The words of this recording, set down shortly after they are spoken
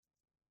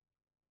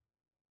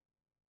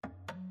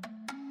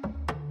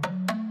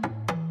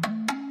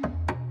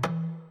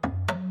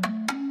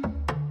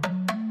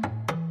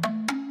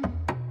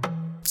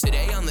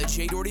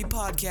Jay Doherty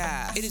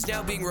Podcast. It is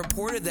now being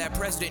reported that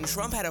President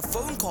Trump had a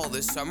phone call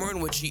this summer in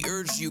which he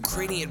urged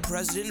Ukrainian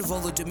President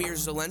Volodymyr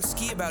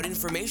Zelensky about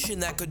information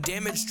that could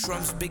damage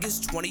Trump's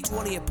biggest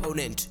 2020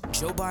 opponent,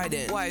 Joe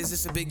Biden. Why is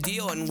this a big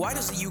deal, and why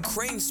does the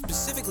Ukraine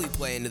specifically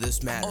play into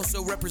this matter?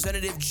 Also,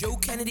 Representative Joe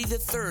Kennedy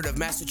III of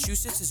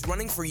Massachusetts is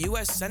running for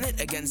U.S. Senate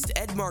against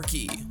Ed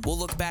Markey. We'll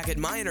look back at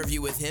my interview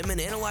with him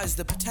and analyze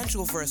the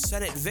potential for a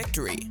Senate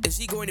victory. Is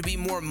he going to be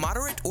more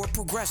moderate or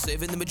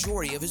progressive in the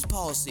majority of his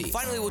policy?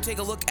 Finally, we'll take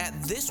a look at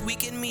This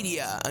Week in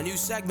Media, a new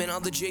segment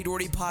on the Jay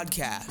Doherty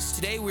Podcast.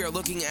 Today, we are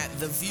looking at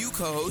The View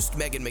co-host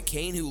Meghan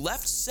McCain, who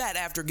left set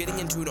after getting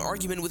into an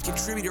argument with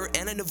contributor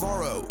Ana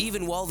Navarro.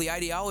 Even while the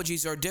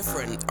ideologies are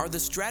different, are the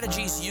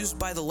strategies used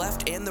by the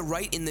left and the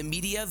right in the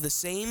media the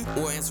same?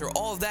 We'll answer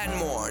all of that and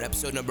more in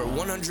episode number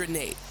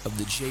 108 of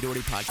the Jay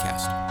Doherty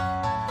Podcast.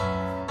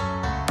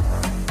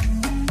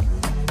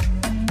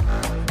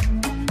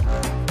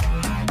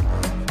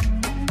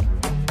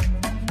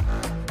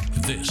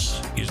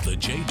 This is the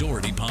Jay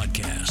Doherty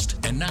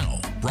Podcast. And now,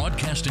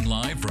 broadcasting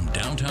live from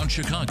downtown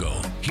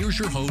Chicago, here's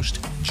your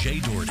host, Jay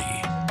Doherty.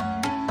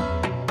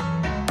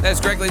 That's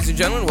correct, ladies and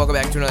gentlemen. Welcome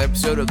back to another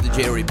episode of the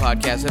Jay Doherty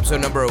Podcast,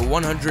 episode number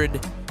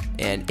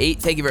 108.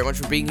 Thank you very much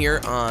for being here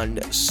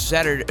on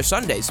Sunday,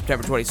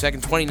 September 22nd,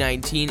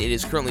 2019. It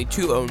is currently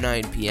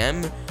 2:09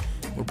 p.m.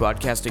 We're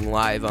broadcasting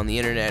live on the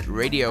internet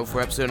radio for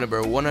episode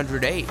number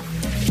 108.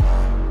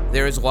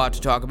 There is a lot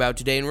to talk about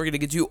today, and we're going to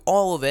get to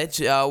all of it.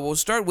 We'll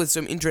start with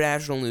some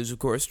international news, of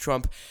course.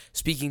 Trump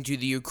speaking to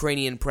the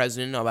Ukrainian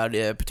president about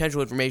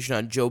potential information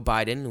on Joe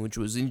Biden, which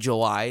was in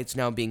July. It's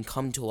now being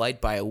come to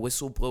light by a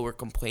whistleblower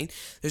complaint.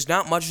 There's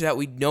not much that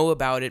we know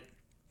about it,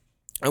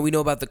 and we know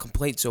about the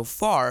complaint so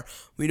far.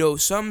 We know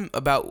some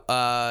about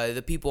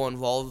the people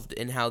involved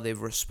and how they've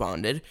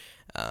responded.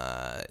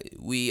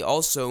 We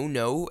also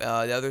know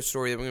the other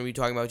story that we're going to be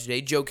talking about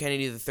today. Joe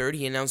Kennedy III,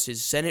 he announced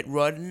his Senate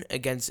run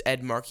against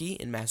Ed Markey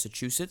in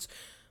Massachusetts.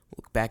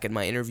 We'll look back at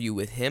my interview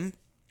with him.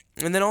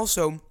 And then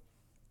also,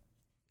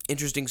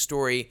 interesting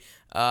story,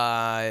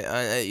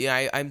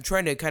 I'm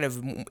trying to kind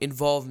of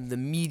involve the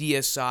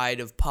media side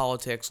of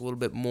politics a little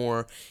bit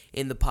more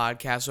in the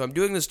podcast. So I'm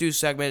doing this new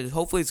segment.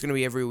 Hopefully it's going to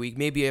be every week,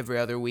 maybe every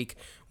other week,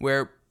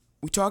 where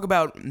we talk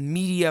about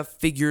media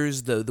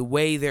figures, the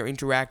way they're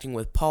interacting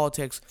with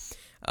politics,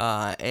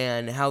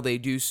 and how they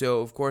do so.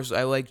 Of course,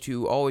 I like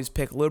to always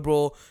pick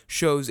liberal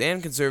shows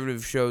and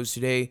conservative shows.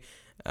 Today,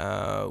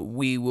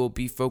 we will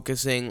be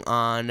focusing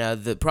on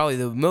probably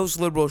the most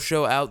liberal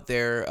show out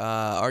there,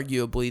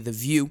 arguably The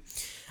View,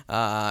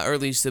 or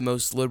at least the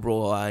most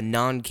liberal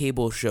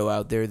non-cable show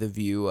out there, The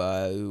View,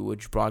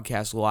 which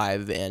broadcasts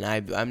live. And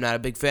I'm not a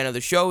big fan of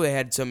the show. They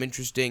had some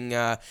interesting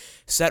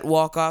set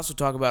walk-offs. We'll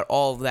talk about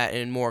all of that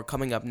and more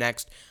coming up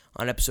next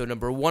on episode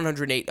number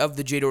 108 of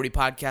the Jay Doherty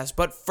Podcast.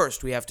 But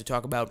first, we have to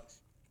talk about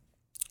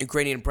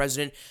Ukrainian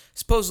president.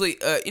 Supposedly,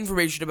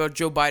 information about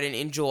Joe Biden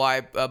in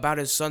July about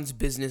his son's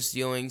business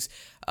dealings.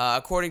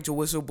 According to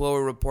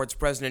whistleblower reports,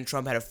 President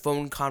Trump had a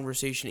phone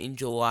conversation in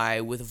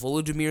July with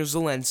Volodymyr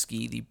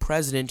Zelensky, the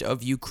president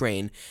of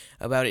Ukraine,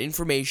 about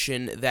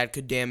information that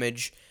could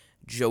damage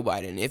Joe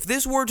Biden. If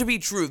this were to be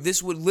true,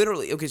 this would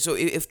literally... Okay, so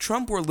if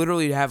Trump were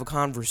literally to have a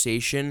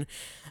conversation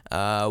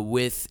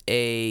with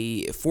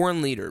a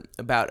foreign leader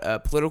about a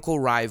political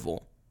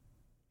rival,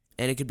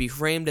 and it could be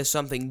framed as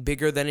something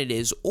bigger than it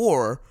is,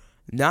 or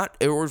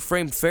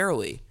framed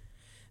fairly,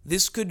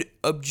 this could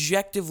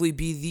objectively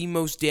be the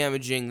most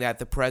damaging that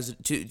the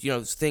president,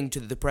 thing to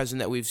the president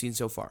that we've seen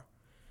so far.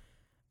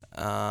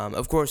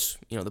 Of course,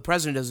 the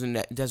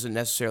president doesn't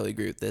necessarily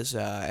agree with this,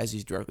 as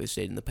he's directly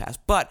stated in the past,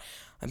 but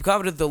I'm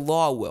confident the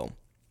law will.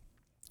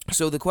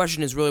 So the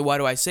question is really, why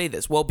do I say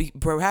this? Well,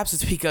 perhaps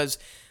it's because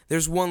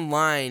there's one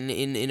line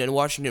in a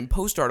Washington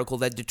Post article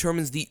that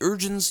determines the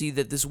urgency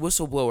that this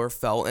whistleblower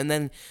felt, and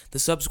then the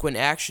subsequent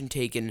action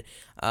taken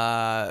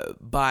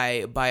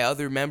by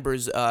other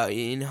members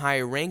in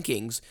higher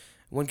rankings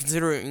when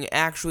considering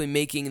actually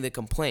making the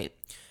complaint.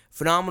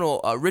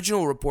 Phenomenal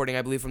original reporting,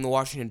 I believe, from the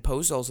Washington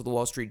Post, also the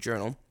Wall Street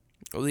Journal.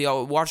 The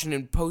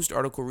Washington Post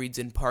article reads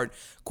in part,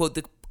 quote,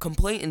 "The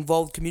complaint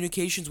involved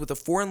communications with a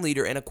foreign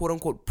leader and a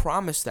quote-unquote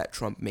promise that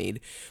Trump made,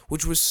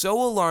 which was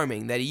so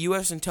alarming that a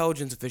U.S.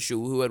 intelligence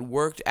official who had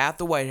worked at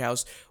the White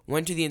House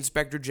went to the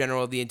Inspector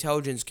General of the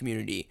intelligence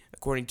community,"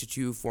 according to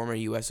two former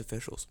U.S.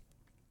 officials.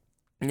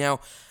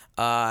 Now,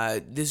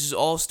 this is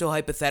all still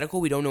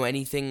hypothetical. We don't know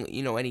anything,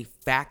 any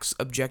facts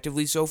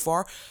objectively so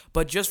far.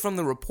 But just from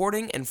the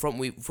reporting and from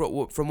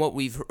what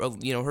we've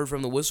heard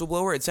from the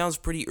whistleblower, it sounds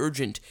pretty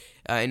urgent,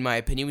 in my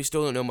opinion. We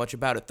still don't know much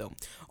about it, though.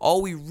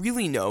 All we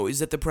really know is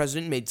that the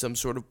president made some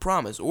sort of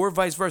promise, or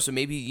vice versa.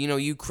 Maybe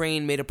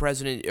Ukraine made a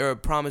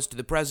promise to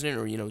the president,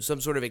 or some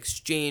sort of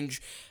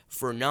exchange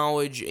for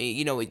knowledge.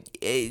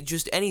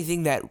 Just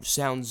anything that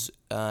sounds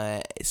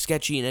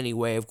sketchy in any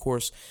way. Of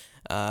course,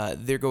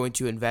 they're going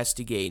to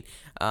investigate.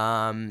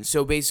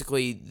 So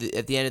basically,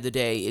 at the end of the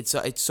day,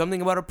 it's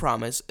something about a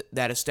promise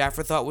that a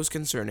staffer thought was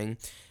concerning,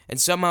 and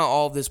somehow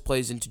all of this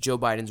plays into Joe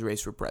Biden's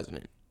race for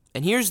president.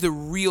 And here's the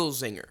real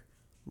zinger.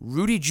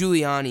 Rudy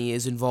Giuliani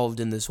is involved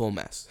in this whole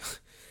mess.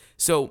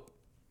 So,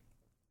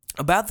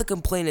 about the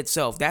complaint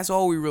itself, that's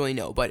all we really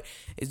know, but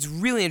it's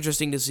really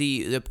interesting to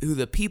see who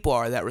the people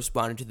are that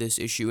responded to this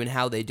issue and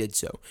how they did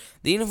so.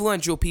 The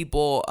influential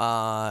people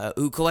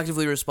who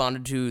collectively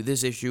responded to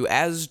this issue,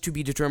 as to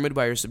be determined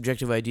by your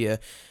subjective idea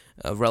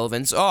of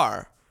relevance,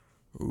 are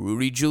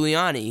Rudy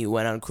Giuliani, who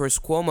went on Chris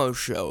Cuomo's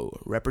show,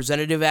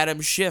 Representative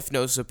Adam Schiff,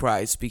 no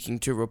surprise, speaking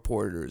to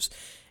reporters,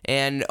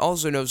 and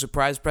also, no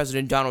surprise,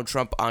 President Donald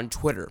Trump on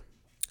Twitter.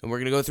 And we're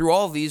going to go through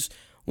all of these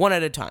one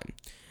at a time.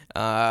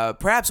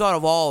 Perhaps out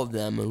of all of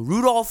them,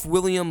 Rudolph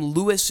William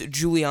Louis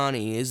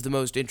Giuliani is the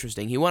most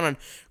interesting. He went on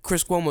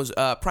Chris Cuomo's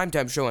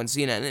primetime show on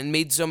CNN and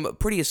made some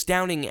pretty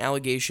astounding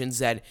allegations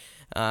that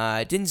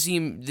that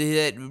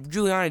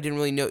Giuliani didn't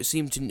really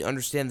seem to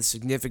understand the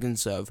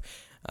significance of.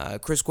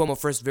 Chris Cuomo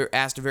first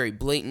asked a very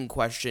blatant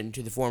question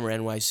to the former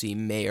NYC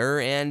mayor,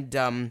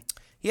 and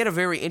he had a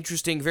very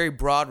interesting, very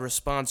broad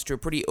response to a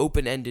pretty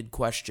open-ended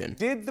question.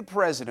 Did the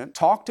president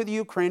talk to the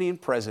Ukrainian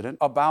president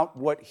about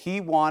what he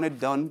wanted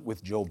done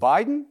with Joe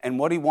Biden and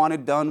what he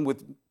wanted done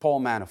with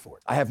Paul Manafort?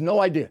 I have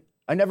no idea.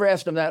 I never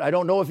asked him that. I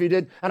don't know if he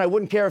did, and I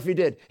wouldn't care if he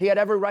did. He had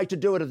every right to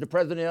do it as the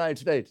president of the United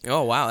States.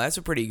 Oh, wow, that's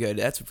a pretty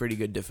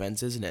good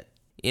defense, isn't it?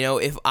 You know,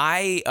 if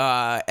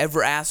I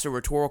ever asked a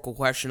rhetorical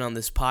question on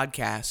this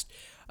podcast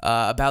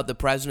about the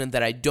president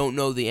that I don't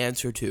know the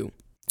answer to,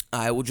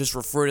 I will just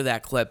refer to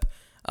that clip.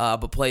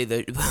 But play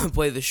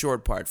the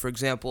short part. For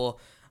example,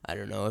 I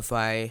don't know, if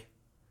I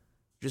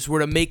just were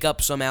to make up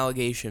some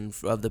allegation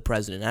of the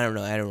president. I don't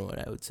know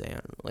what I would say. I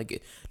don't know.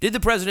 Like, did the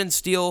president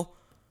steal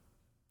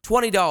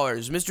 $20?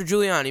 Mr.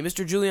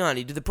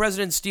 Giuliani, did the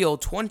president steal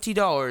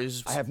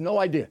 $20? I have no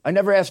idea. I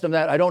never asked him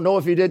that. I don't know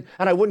if he did,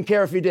 and I wouldn't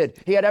care if he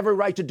did. He had every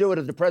right to do it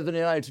as the president of the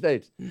United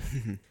States.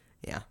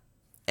 Yeah.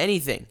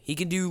 Anything. He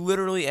can do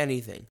literally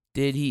anything.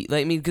 Did he,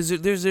 because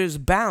there's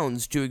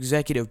bounds to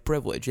executive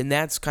privilege, and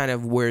that's kind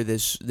of where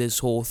this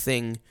whole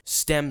thing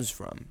stems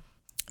from.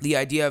 The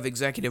idea of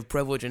executive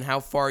privilege and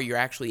how far you're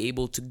actually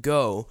able to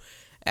go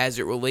as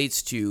it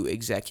relates to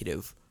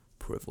executive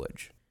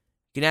privilege.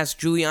 You can ask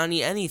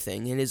Giuliani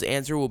anything, and his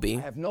answer will be,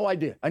 I have no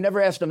idea. I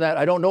never asked him that.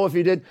 I don't know if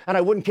he did, and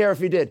I wouldn't care if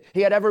he did.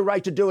 He had every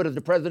right to do it as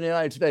the president of the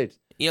United States.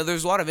 You know,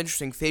 there's a lot of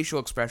interesting facial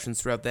expressions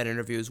throughout that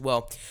interview as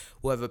well.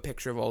 We'll have a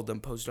picture of all of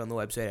them posted on the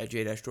website at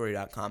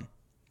j-doherty.com.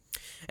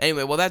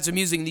 Anyway, well, that's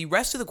amusing. The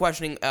rest of the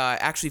questioning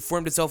actually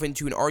formed itself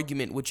into an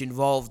argument which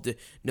involved,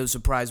 no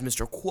surprise,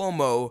 Mr.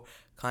 Cuomo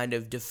kind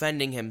of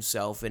defending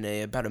himself in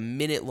about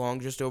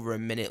just over a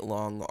minute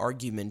long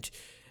argument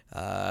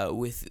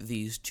with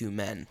these two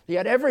men. He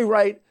had every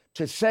right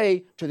to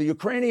say to the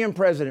Ukrainian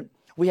president,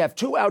 we have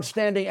two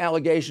outstanding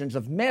allegations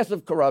of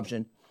massive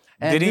corruption.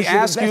 And did he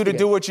ask you to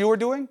do what you were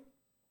doing?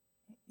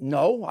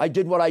 No, I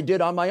did what I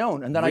did on my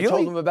own, and then Really? I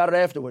told him about it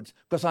afterwards,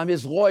 because I'm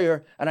his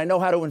lawyer, and I know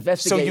how to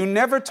investigate. So you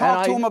never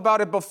talked to him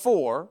about it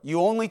before, you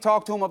only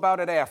talked to him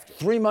about it after?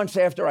 3 months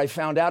after I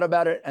found out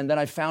about it, and then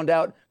I found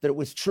out that it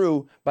was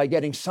true by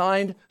getting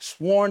signed,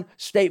 sworn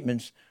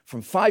statements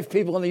from 5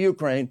 people in the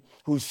Ukraine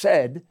who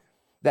said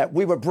that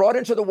we were brought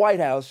into the White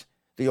House,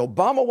 the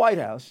Obama White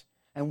House,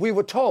 and we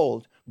were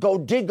told, go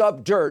dig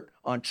up dirt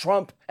on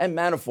Trump and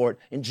Manafort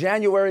in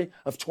January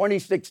of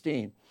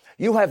 2016.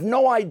 You have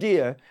no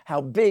idea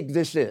how big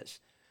this is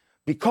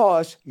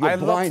because you're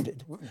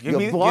blinded.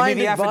 You're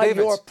blinded by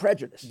your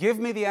prejudice. Give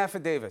me the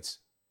affidavits.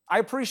 I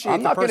appreciate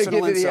I'm not going to give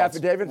you the insults.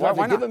 affidavits. Why I'm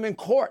going to not? give them in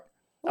court.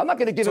 I'm not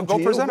going to give them go to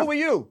you. present Who them. are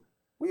you?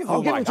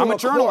 Who am I? I'm a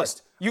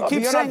journalist. You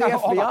keep saying the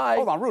hold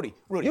FBI. on, Rudy.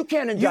 You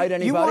can't indict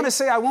anybody. You want to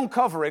say I won't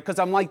cover it because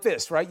I'm like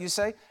this, right? You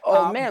say.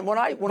 Oh man, when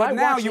I but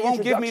now watch you the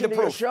won't give me the introduction to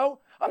your proof. show,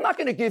 I'm not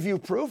going to give you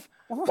proof.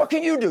 What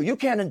can you do? You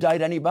can't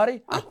indict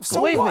anybody.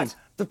 So Believe what? me,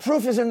 the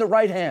proof is in the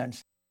right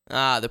hands.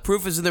 The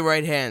proof is in the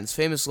right hands.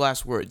 Famous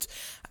last words.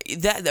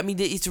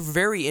 It's a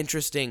very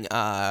interesting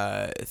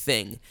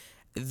thing.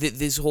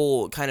 This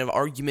whole kind of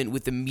argument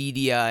with the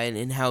media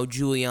and how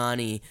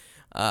Giuliani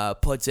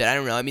puts it. I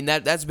don't know. I mean,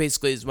 that's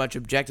basically as much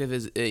objective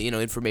as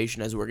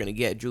information as we're gonna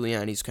get.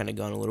 Giuliani's kind of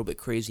gone a little bit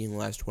crazy in the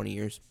last 20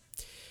 years,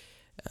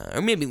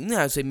 or maybe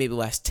I'd say maybe the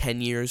last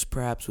 10 years,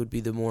 perhaps would be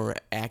the more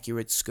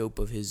accurate scope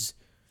of his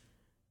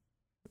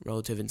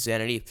relative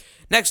insanity.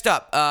 Next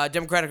up,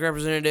 Democratic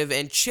Representative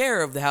and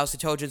Chair of the House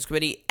Intelligence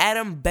Committee,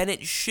 Adam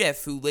Bennett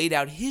Schiff, who laid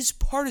out his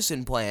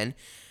partisan plan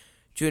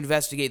to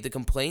investigate the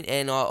complaint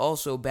and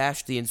also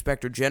bashed the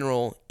Inspector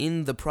General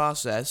in the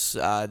process.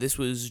 This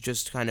was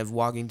just kind of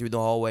walking through the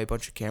hallway, a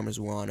bunch of cameras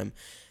were on him.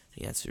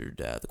 He answered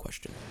the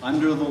question.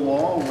 Under the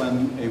law,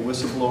 when a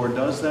whistleblower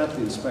does that,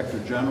 the Inspector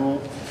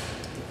General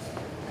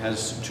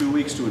has 2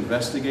 weeks to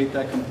investigate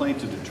that complaint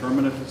to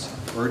determine if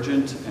it's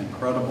urgent and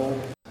credible.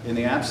 In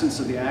the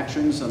absence of the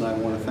actions, and I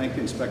want to thank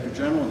the Inspector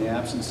General, in the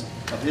absence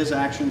of his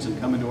actions and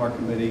coming to our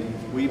committee,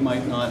 we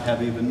might not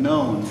have even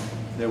known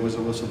there was a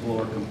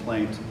whistleblower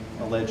complaint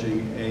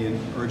alleging an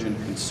urgent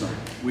concern.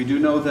 We do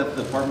know that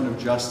the Department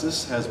of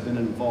Justice has been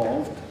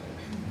involved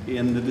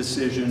in the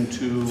decision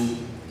to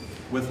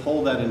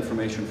withhold that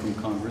information from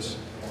Congress.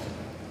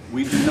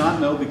 We do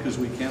not know, because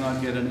we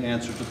cannot get an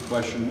answer to the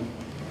question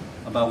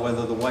about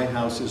whether the White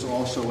House is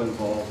also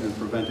involved in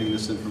preventing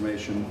this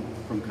information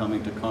from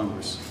coming to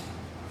Congress.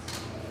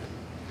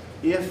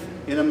 If,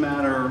 in a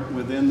matter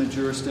within the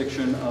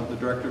jurisdiction of the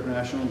Director of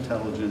National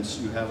Intelligence,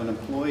 you have an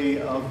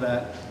employee of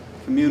that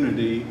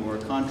community or a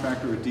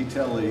contractor or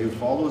detailee who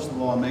follows the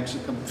law and makes a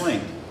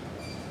complaint,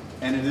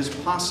 and it is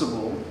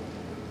possible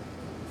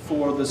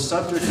for the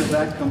subject of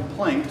that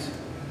complaint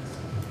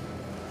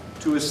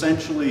to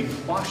essentially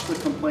quash the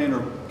complaint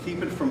or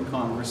keep it from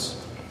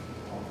Congress,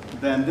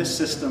 then this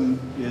system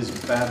is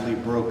badly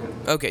broken.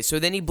 Okay, so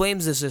then he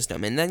blames the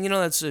system, and then,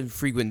 that's a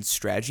frequent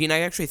strategy, and I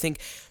actually think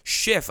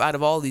Schiff, out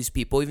of all these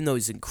people, even though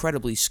he's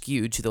incredibly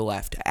skewed to the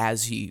left,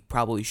 as he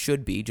probably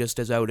should be, just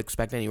as I would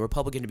expect any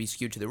Republican to be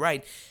skewed to the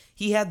right,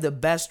 he had the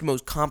best,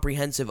 most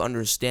comprehensive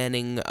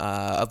understanding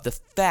of the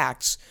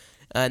facts,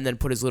 and then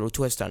put his little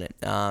twist on it,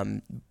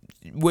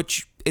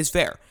 which is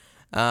fair.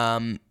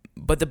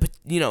 But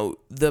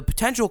the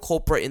potential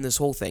culprit in this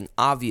whole thing,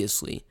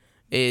 obviously,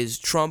 is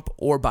Trump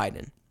or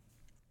Biden.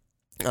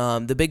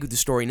 The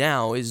story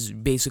now is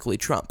basically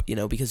Trump,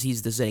 because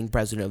he's the sitting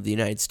president of the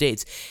United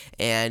States,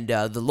 and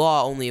the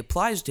law only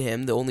applies to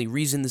him. The only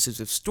reason this is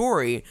a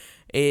story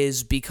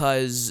is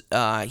because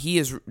he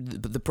is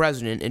the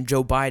president and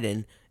Joe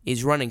Biden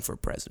is running for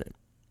president.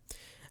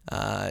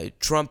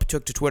 Trump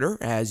took to Twitter,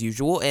 as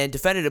usual, and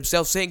defended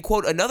himself, saying,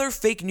 quote, "Another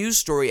fake news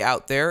story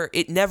out there.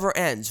 It never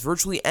ends.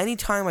 Virtually any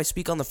time I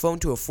speak on the phone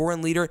to a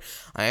foreign leader,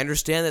 I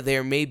understand that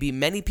there may be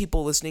many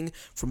people listening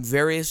from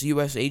various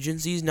U.S.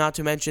 agencies, not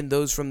to mention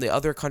those from the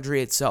other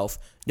country itself.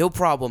 No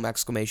problem,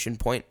 exclamation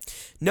point.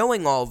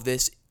 Knowing all of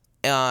this,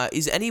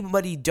 is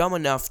anybody dumb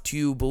enough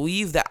to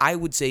believe that I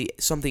would say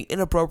something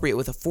inappropriate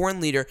with a foreign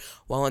leader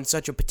while on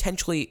such a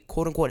potentially,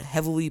 quote-unquote,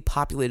 heavily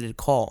populated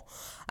call?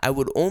 I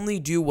would only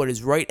do what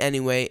is right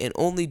anyway and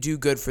only do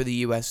good for the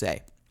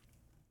USA."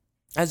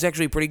 That's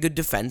actually a pretty good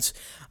defense,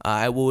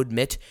 I will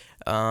admit.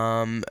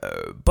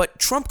 But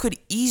Trump could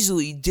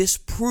easily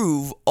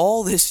disprove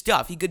all this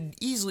stuff. He could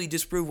easily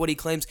disprove what he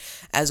claims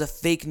as a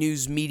fake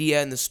news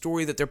media and the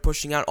story that they're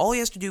pushing out. All he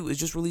has to do is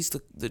just release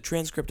the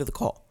transcript of the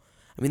call.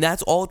 I mean,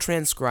 that's all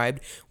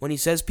transcribed. When he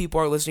says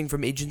people are listening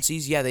from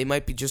agencies, yeah, they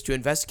might be just to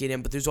investigate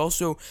him, but there's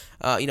also,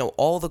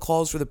 all the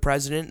calls for the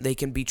president, they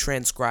can be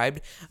transcribed.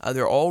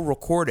 They're all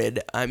recorded.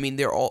 I mean,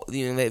 they're all,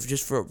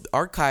 just for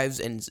archives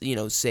and,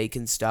 sake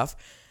and stuff,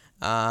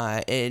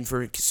 and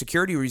for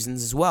security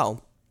reasons as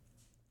well.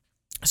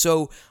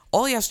 So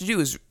all he has to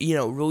do is,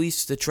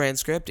 release the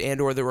transcript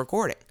and or the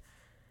recording.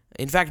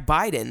 In fact,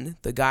 Biden,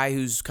 the guy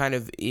who's kind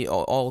of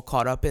all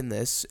caught up in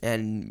this,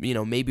 and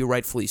maybe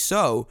rightfully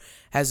so,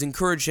 has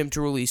encouraged him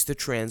to release the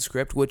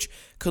transcript, which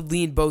could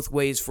lean both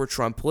ways for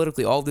Trump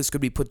politically. All of this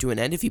could be put to an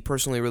end if he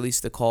personally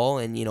released the call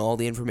and all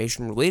the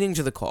information relating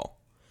to the call.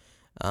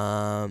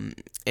 And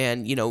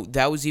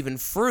that was even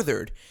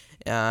furthered.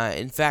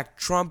 In fact,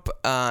 Trump,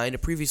 in a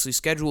previously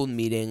scheduled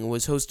meeting,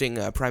 was hosting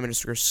Prime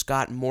Minister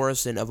Scott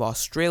Morrison of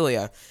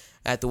Australia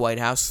at the White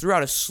House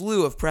throughout a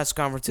slew of press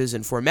conferences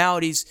and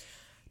formalities.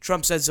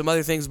 Trump said some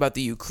other things about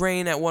the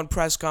Ukraine at one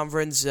press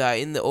conference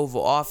in the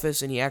Oval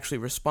Office, and he actually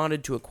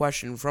responded to a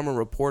question from a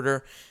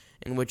reporter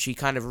in which he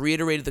kind of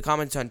reiterated the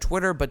comments on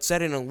Twitter, but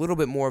said it in a little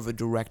bit more of a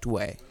direct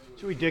way.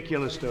 It's a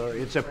ridiculous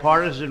story. It's a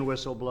partisan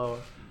whistleblower.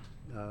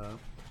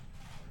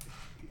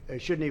 They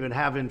shouldn't even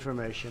have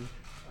information.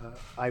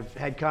 I've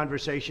had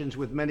conversations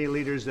with many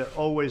leaders that are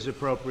always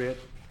appropriate.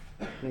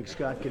 I think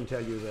Scott can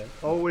tell you that.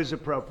 Always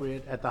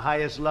appropriate, at the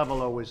highest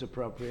level, always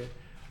appropriate.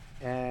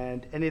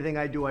 And anything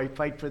I do, I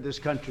fight for this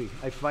country.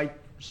 I fight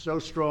so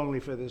strongly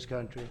for this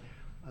country.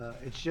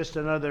 It's just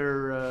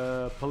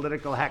another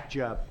political hack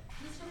job.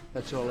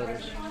 That's all it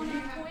is.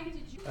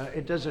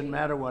 It doesn't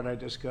matter what I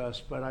discuss,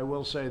 but I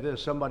will say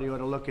this. Somebody ought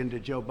to look into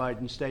Joe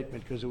Biden's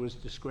statement because it was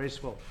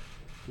disgraceful,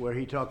 where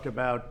he talked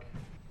about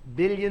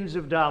billions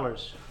of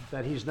dollars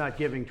that he's not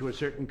giving to a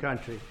certain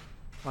country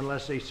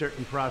unless a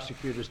certain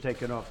prosecutor's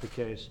taken off the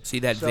case. See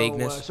that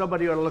vagueness?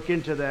 Somebody ought to look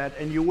into that,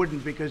 and you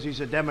wouldn't because he's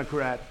a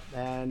Democrat,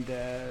 and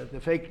the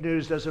fake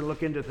news doesn't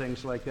look into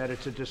things like that.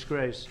 It's a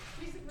disgrace.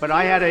 But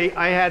I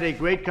had a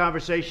great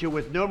conversation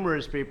with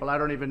numerous people. I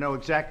don't even know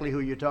exactly who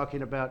you're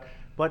talking about,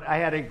 but I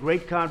had a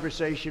great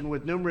conversation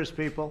with numerous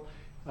people,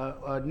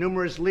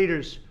 numerous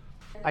leaders.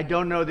 I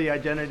don't know the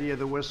identity of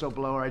the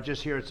whistleblower. I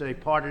just hear it's a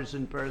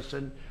partisan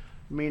person,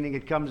 meaning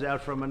it comes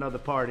out from another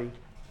party.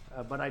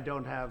 But I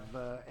don't have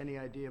any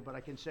idea, but I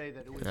can say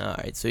that it was... All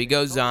right, so he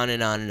goes on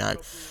and on and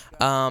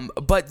on.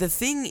 But the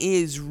thing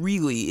is,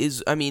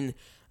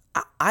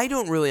 I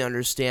don't really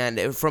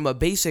understand from a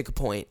basic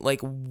point,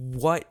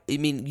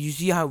 you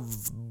see how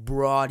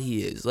broad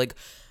he is.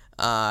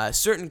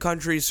 Certain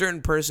countries,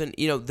 certain person,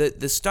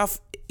 the stuff,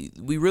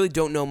 we really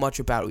don't know much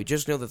about it. We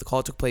just know that the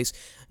call took place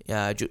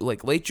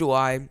late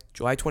July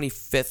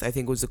 25th, I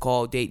think was the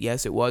call date.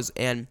 Yes, it was,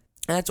 and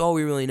that's all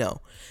we really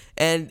know.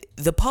 And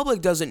the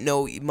public doesn't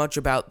know much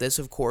about this,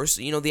 of course.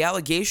 The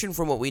allegation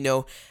from what we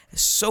know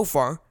so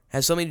far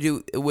has something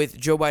to do with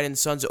Joe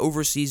Biden's son's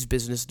overseas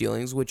business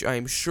dealings, which I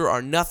am sure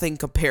are nothing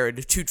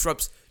compared to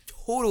Trump's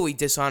totally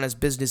dishonest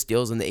business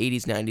deals in the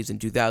 80s, 90s, and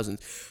 2000s.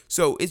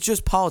 So it's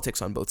just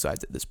politics on both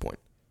sides at this point.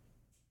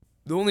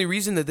 The only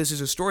reason that this is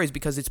a story is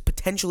because it's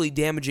potentially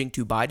damaging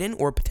to Biden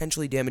or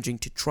potentially damaging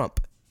to Trump.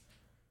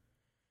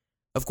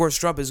 Of course,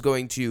 Trump is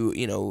going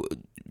to,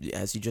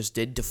 as he just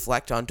did,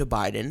 deflect onto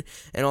Biden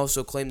and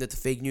also claim that the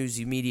fake news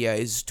media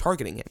is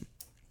targeting him,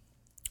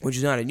 which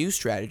is not a new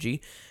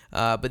strategy,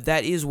 but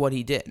that is what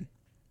he did.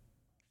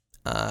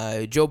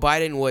 Joe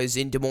Biden was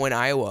in Des Moines,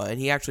 Iowa, and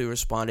he actually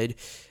responded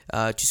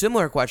to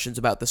similar questions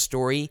about the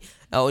story.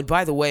 Oh, and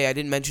by the way, I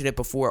didn't mention it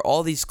before,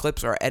 all these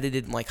clips are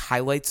edited in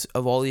highlights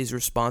of all these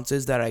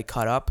responses that I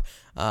cut up.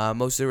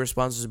 Most of the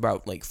responses are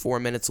about 4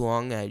 minutes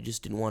long. I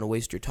just didn't want to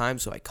waste your time,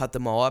 so I cut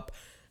them all up.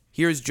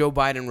 Here's Joe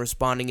Biden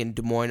responding in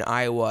Des Moines,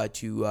 Iowa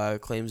to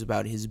claims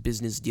about his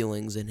business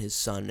dealings and his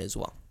son as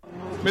well.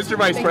 Mr.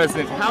 Vice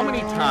President, how many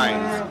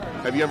times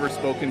have you ever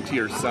spoken to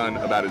your son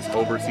about his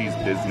overseas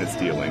business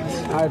dealings?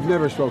 I've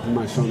never spoken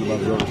to my son about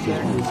his overseas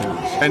business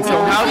dealings. And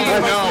so how do you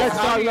know? Let's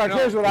talk about,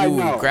 here's what I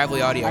know.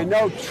 Gravelly audio. I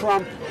know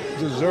Trump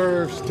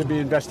deserves to be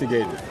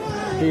investigated.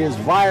 He is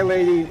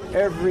violating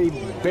every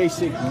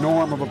basic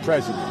norm of a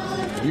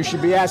president. You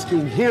should be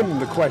asking him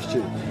the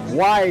question,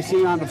 why is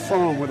he on the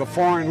phone with a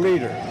foreign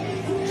leader,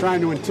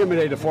 trying to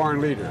intimidate a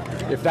foreign leader,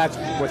 if that's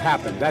what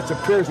happened? That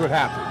appears what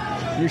happened.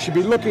 You should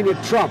be looking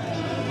at Trump.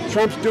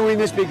 Trump's doing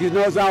this because he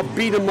knows I'll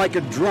beat him like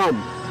a drum.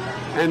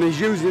 And he's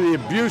using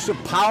the abuse of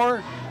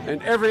power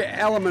and every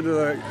element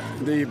of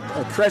the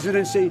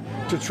presidency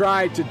to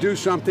try to do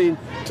something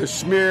to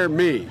smear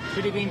me.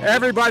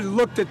 Everybody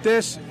looked at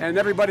this, and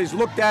everybody's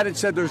looked at it and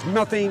said there's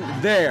nothing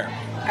there.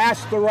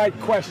 Ask the right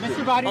question.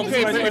 Okay, but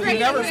if you've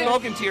never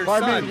spoken to your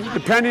son...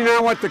 Depending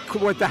on what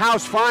the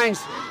House finds,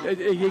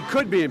 he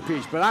could be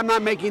impeached, but I'm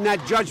not making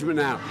that judgment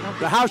now.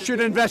 The House should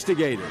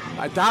investigate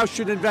it. The House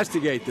should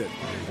investigate this.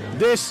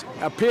 This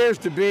appears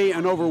to be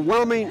an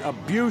overwhelming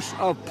abuse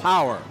of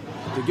power.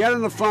 To get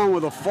on the phone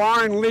with a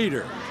foreign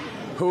leader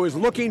who is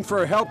looking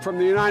for help from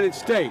the United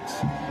States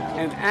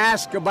and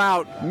ask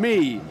about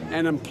me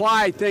and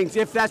imply things,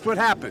 if that's what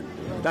happened.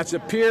 That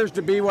appears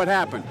to be what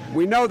happened.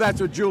 We know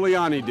that's what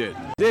Giuliani did.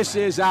 This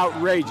is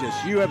outrageous.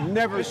 You have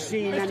never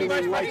seen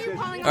anything like this.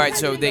 All right,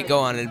 so they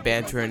go on and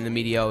banter, and the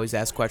media always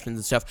ask questions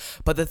and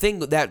stuff. But the thing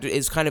that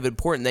is kind of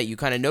important that you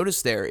kind of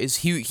notice there is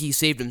he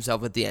saved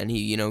himself at the end.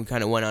 He,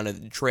 kind of went on a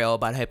trail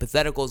about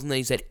hypotheticals, and then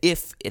he said,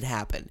 if it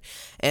happened.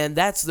 And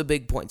that's the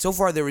big point. So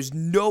far, there is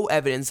no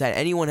evidence that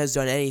anyone has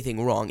done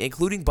anything wrong,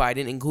 including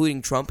Biden,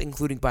 including Trump,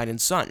 including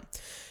Biden's son.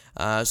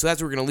 So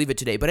that's where we're going to leave it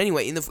today. But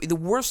anyway, in the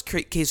worst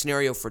case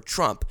scenario for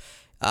Trump,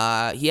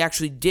 he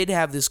actually did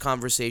have this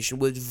conversation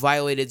which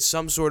violated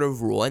some sort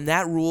of rule. And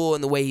that rule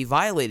and the way he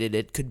violated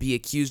it could be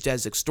accused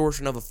as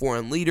extortion of a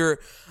foreign leader.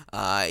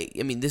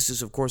 This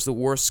is, of course, the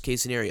worst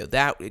case scenario.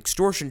 That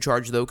extortion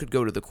charge, though, could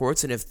go to the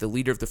courts. And if the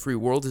leader of the free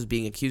world is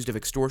being accused of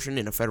extortion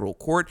in a federal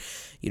court,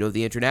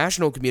 the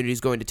international community is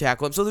going to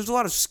tackle him. So there's a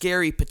lot of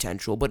scary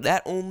potential. But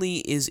that only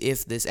is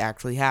if this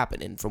actually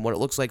happened. And from what it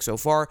looks like so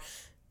far,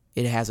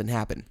 it hasn't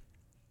happened.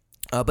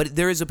 But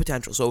there is a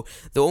potential. So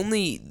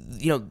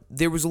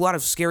there was a lot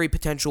of scary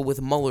potential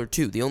with Mueller,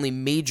 too. The only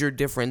major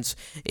difference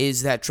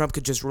is that Trump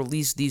could just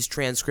release these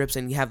transcripts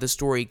and have the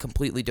story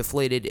completely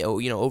deflated,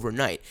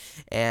 overnight.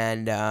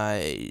 And,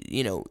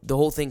 the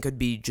whole thing could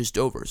be just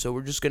over. So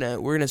we're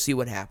gonna see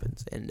what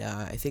happens. And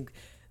I think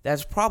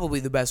that's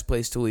probably the best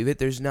place to leave it.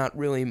 There's not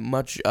really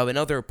much of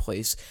another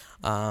place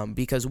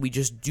because we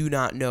just do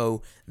not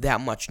know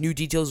that much. New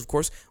details, of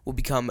course, will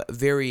become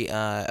very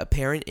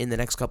apparent in the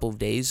next couple of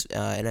days,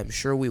 and I'm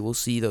sure we will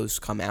see those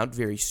come out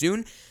very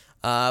soon.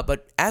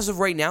 But as of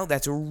right now,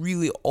 that's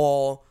really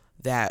all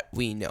that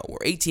we know. We're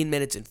 18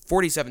 minutes and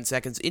 47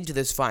 seconds into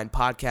this fine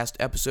podcast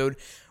episode.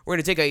 We're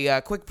going to take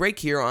a quick break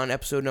here on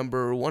episode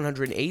number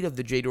 108 of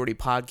the Jay Doherty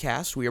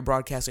Podcast. We are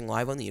broadcasting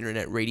live on the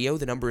internet radio.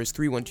 The number is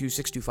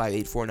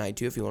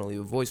 312-625-8492 if you want to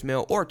leave a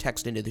voicemail or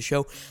text into the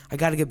show. I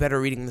got to get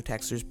better reading the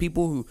text. There's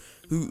people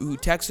who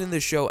text in the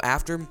show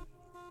after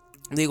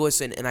they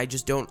listen, and I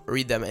just don't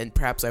read them, and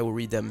perhaps I will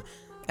read them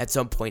at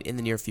some point in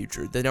the near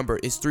future. The number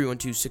is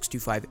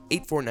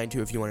 312-625-8492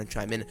 if you want to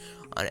chime in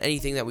on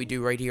anything that we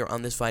do right here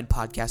on this fine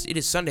podcast. It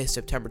is Sunday,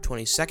 September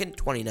 22nd,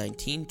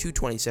 2019,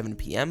 2:27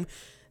 p.m.,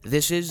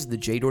 This is the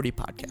Jay Doherty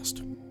Podcast.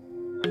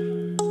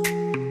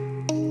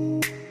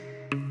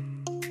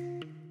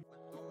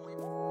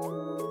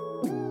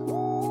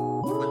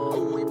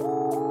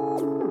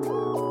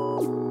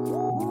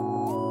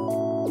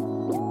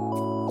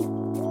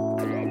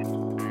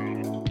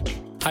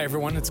 Hi,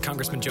 everyone. It's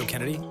Congressman Joe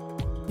Kennedy,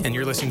 and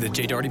you're listening to the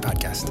Jay Doherty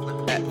Podcast.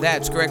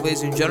 That's correct,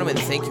 ladies and gentlemen.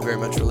 Thank you very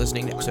much for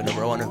listening to episode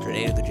number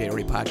 108 of the Jay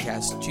Doherty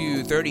Podcast.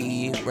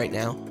 2:30 right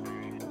now.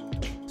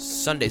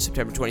 Sunday,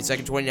 September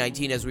 22nd,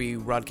 2019, as we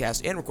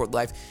broadcast and record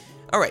live.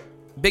 All right,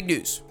 big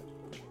news.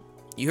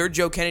 You heard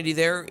Joe Kennedy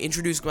there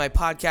introduce my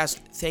podcast.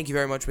 Thank you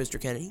very much,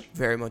 Mr. Kennedy.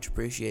 Very much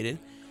appreciated.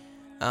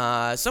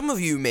 Some of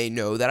you may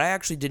know that I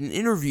actually did an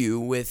interview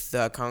with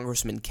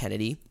Congressman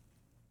Kennedy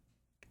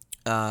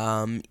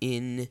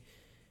in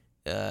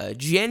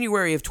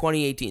January of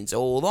 2018.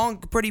 So a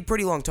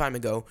pretty long time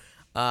ago.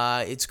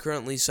 It's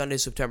currently Sunday,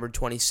 September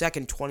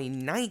 22nd,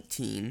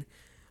 2019.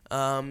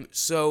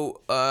 Almost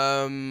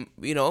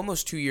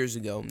 2 years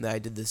ago that I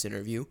did this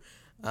interview.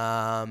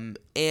 And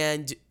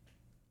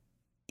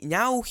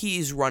now he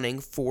is running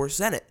for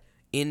Senate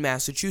in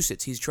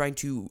Massachusetts. He's trying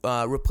to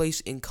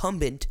replace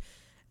incumbent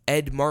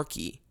Ed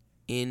Markey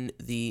in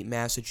the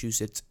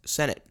Massachusetts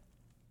Senate.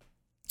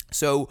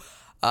 So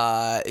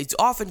it's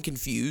often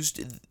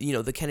confused,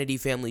 the Kennedy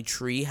family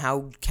tree,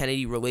 how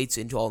Kennedy relates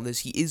into all of this.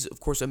 He is, of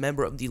course, a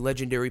member of the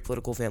legendary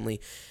political family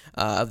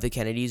of the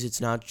Kennedys.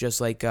 It's not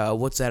just like,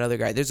 what's that other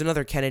guy? There's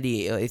another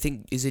Kennedy, I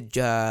think,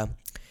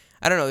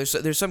 I don't know,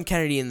 there's some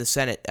Kennedy in the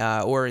Senate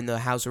or in the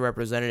House of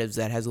Representatives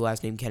that has the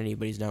last name Kennedy,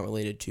 but he's not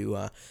related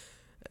to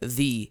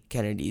the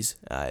Kennedys,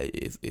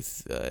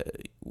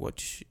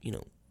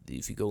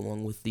 if you go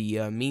along with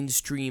the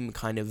mainstream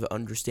kind of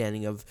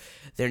understanding of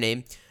their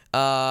name.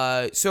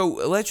 So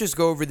let's just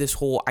go over this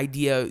whole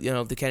idea,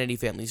 of the Kennedy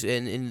families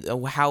and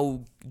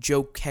how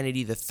Joe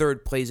Kennedy III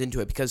plays into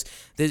it, because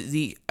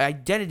the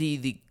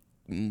identity,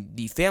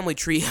 the family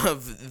tree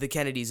of the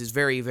Kennedys is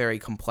very, very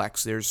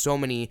complex. There's so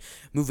many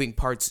moving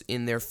parts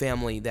in their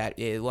family that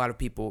a lot of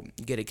people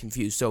get it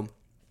confused. So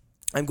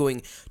I'm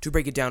going to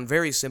break it down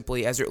very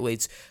simply as it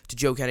relates to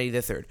Joe Kennedy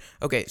III.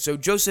 Okay, so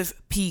Joseph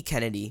P.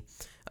 Kennedy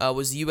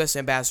was the U.S.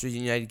 ambassador to the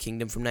United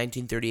Kingdom from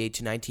 1938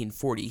 to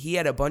 1940. He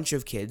had a bunch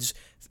of kids.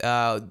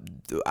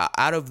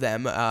 Out of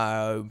them,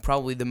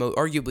 probably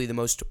arguably the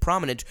most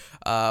prominent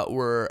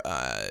were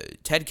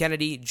Ted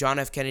Kennedy, John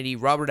F. Kennedy,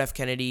 Robert F.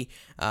 Kennedy,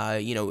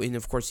 and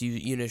of course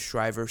Eunice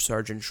Shriver,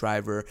 Sergeant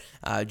Shriver,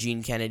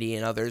 Gene Kennedy,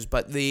 and others.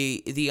 But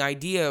the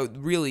idea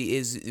really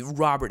is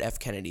Robert F.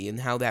 Kennedy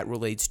and how that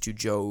relates to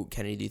Joe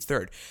Kennedy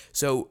III.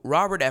 So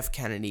Robert F.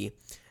 Kennedy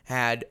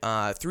had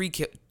three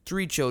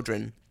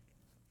children.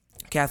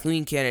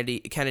 Kathleen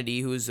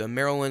Kennedy, who is a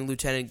Maryland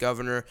lieutenant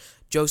governor,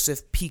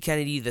 Joseph P.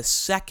 Kennedy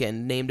II,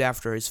 named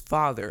after his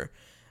father,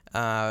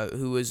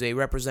 who was a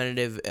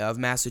representative of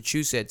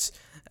Massachusetts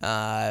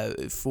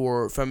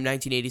from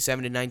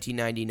 1987 to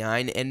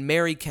 1999, and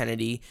Mary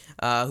Kennedy,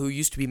 who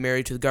used to be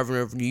married to the governor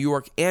of New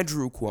York,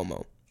 Andrew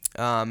Cuomo.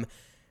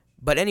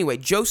 But anyway,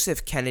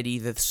 Joseph Kennedy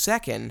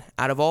II,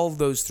 out of all of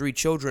those three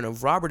children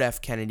of Robert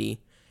F. Kennedy,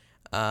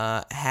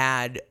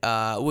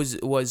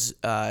 was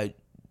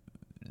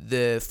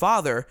the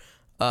father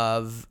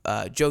of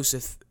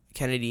Joseph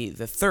Kennedy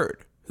III,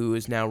 who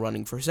is now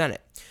running for Senate.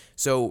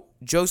 So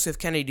Joseph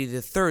Kennedy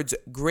III's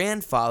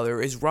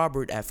grandfather is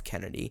Robert F.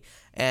 Kennedy,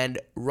 and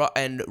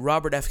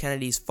Robert F.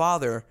 Kennedy's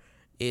father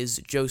is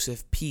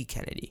Joseph P.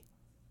 Kennedy.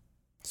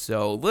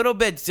 So a little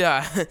bit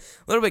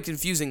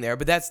confusing there,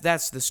 but that's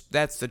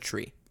the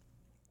tree.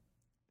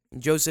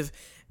 Joseph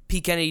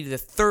P. Kennedy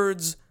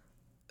III's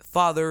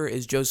father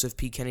is Joseph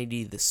P.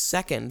 Kennedy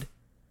II.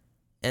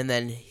 And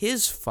then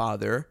his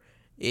father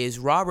is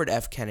Robert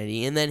F.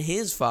 Kennedy, and then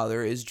his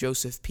father is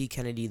Joseph P.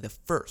 Kennedy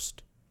I.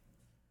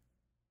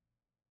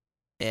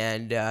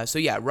 And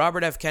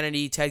Robert F.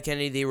 Kennedy, Ted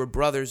Kennedy, they were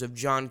brothers of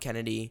John F.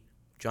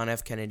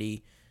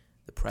 Kennedy,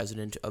 the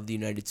President of the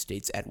United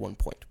States at one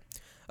point.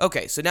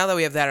 Okay, so now that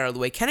we have that out of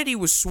the way, Kennedy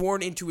was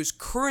sworn into his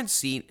current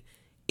seat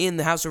in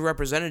the House of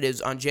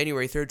Representatives on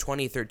January 3rd,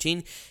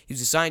 2013. He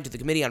was assigned to the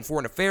Committee on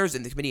Foreign Affairs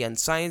and the Committee on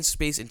Science,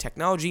 Space, and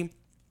Technology.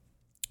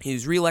 He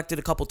was reelected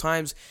a couple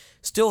times,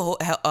 still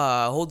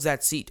holds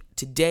that seat.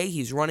 Today,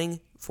 he's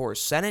running for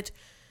Senate,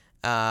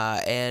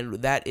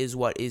 and that is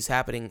what is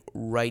happening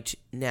right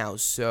now.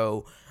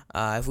 So,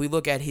 if we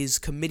look at his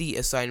committee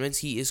assignments,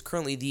 he is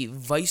currently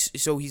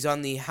he's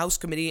on the House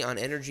Committee on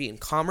Energy and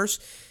Commerce.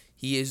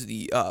 He is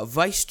the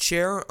vice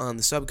chair on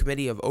the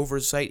Subcommittee of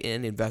Oversight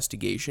and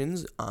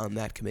Investigations on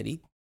that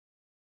committee.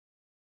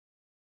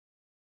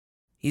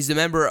 He's the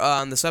member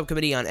on the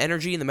Subcommittee on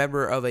Energy and the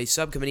member of a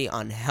Subcommittee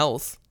on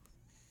Health.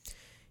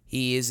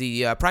 He is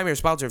the primary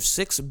sponsor of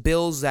 6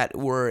 bills that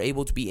were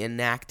able to be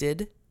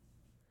enacted,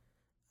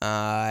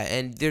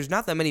 and there's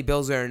not that many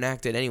bills that are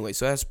enacted anyway,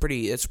 so that's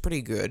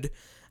pretty good.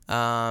 We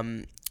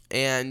can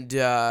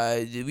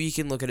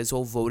look at his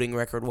whole voting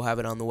record. We'll have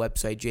it on the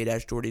website,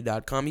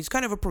 j-doherty.com. He's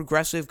kind of a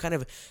progressive, kind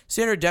of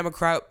standard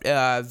Democrat,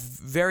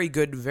 very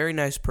good, very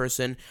nice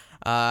person,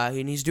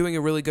 and he's doing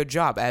a really good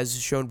job, as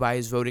shown by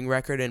his voting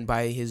record and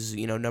by his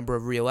number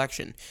of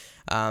re-election.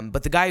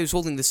 But the guy who's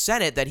holding the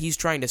Senate that he's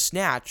trying to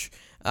snatch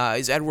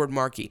is Edward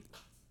Markey,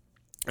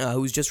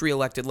 who was just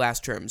reelected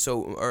last term.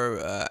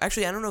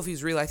 Actually, I don't know if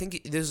he's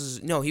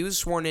he was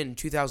sworn in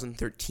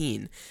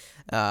 2013.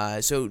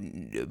 So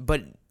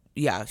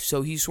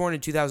he's sworn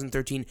in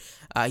 2013.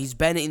 He's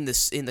been in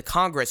the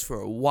Congress for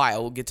a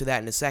while. We'll get to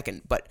that in a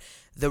second. But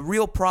the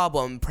real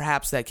problem,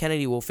 perhaps, that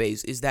Kennedy will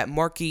face is that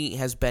Markey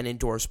has been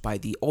endorsed by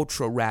the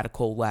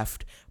ultra-radical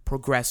left,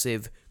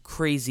 progressive,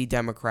 crazy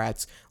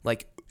Democrats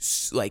like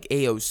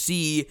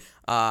AOC,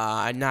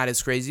 not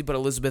as crazy, but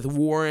Elizabeth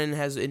Warren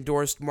has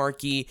endorsed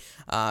Markey,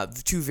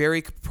 2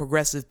 very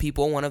progressive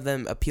people, one of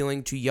them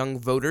appealing to young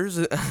voters,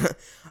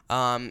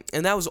 and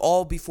that was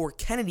all before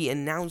Kennedy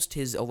announced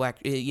his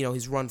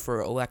run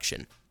for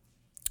election.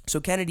 So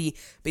Kennedy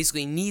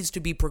basically needs to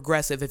be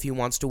progressive if he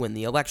wants to win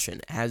the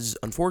election, as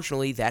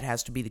unfortunately that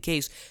has to be the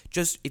case.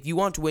 Just if you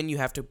want to win, you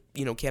have to,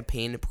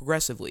 campaign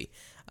progressively,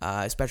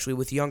 especially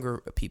with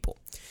younger people.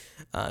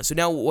 So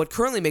now what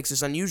currently makes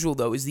this unusual,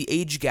 though, is the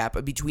age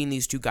gap between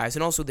these two guys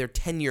and also their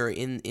tenure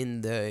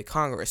in the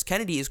Congress.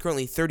 Kennedy is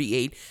currently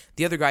 38.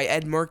 The other guy,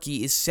 Ed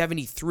Markey, is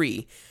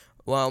 73.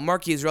 While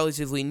Markey is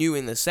relatively new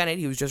in the Senate,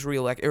 he was just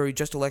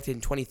elected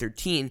in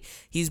 2013.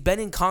 He's been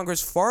in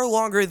Congress far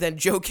longer than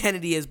Joe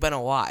Kennedy has been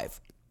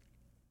alive.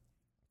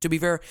 To be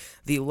fair,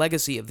 the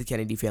legacy of the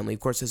Kennedy family,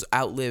 of course, has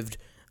outlived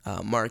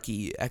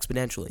Markey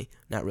exponentially.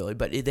 Not really,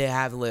 but they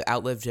have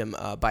outlived him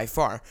by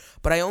far.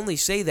 But I only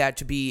say that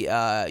to be,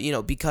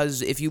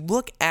 because if you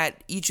look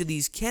at each of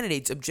these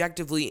candidates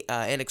objectively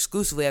and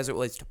exclusively as it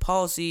relates to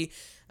policy,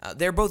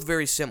 they're both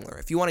very similar.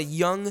 If you want a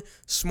young,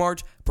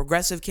 smart,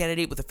 progressive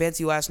candidate with a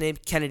fancy last name,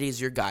 Kennedy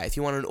is your guy. If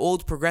you want an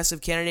old,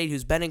 progressive candidate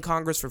who's been in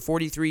Congress for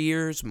 43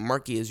 years,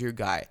 Markey is your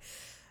guy.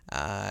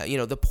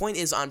 The point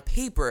is, on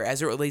paper,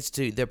 as it relates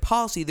to their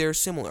policy, they're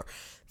similar.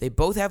 They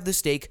both have the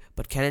steak,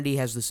 but Kennedy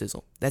has the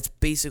sizzle. That's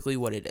basically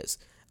what it is.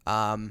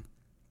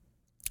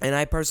 And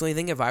I personally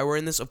think if I were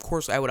in this, of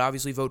course, I would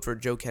obviously vote for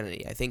Joe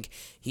Kennedy. I think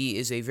he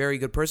is a very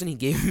good person. He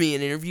gave me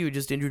an interview. He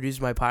just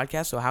introduced my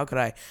podcast, so how could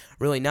I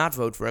really not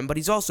vote for him? But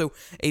he's also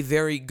a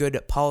very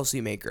good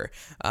policymaker.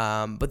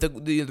 But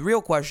the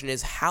real question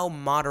is how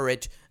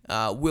moderate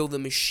will the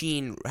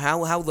machine,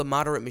 how the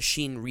moderate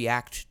machine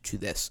react to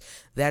this?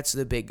 That's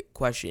the big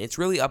question. It's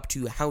really up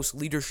to House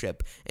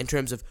leadership in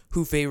terms of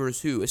who favors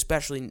who,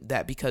 especially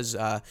that because,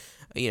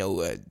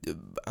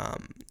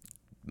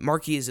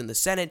 Markey is in the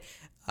Senate,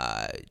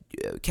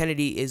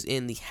 Kennedy is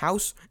in the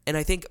House, and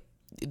I think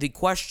the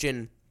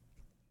question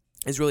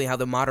is really how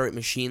the moderate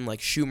machine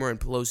like Schumer and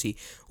Pelosi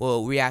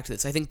will react to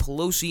this. I think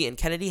Pelosi and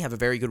Kennedy have a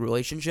very good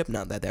relationship,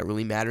 not that that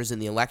really matters in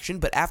the election,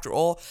 but after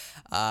all,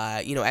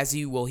 as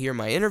you will hear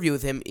my interview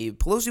with him,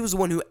 Pelosi was the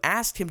one who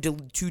asked him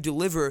to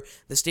deliver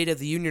the State of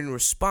the Union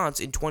response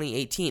in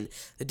 2018.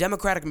 The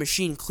Democratic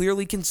machine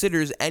clearly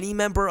considers any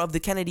member of the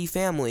Kennedy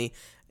family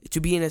to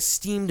be an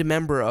esteemed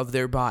member of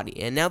their body.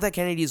 And now that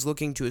Kennedy is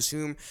looking to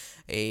assume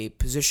a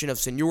position of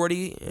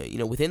seniority,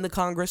 within the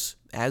Congress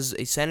as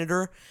a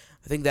senator,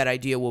 I think that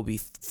idea will be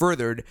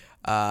furthered,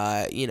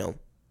 and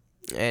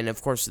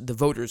of course the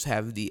voters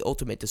have the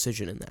ultimate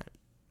decision in that.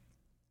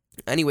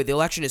 Anyway, the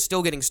election is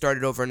still getting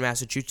started over in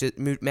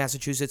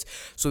Massachusetts,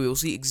 so we will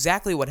see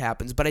exactly what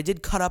happens. But I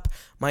did cut up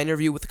my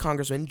interview with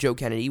Congressman Joe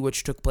Kennedy,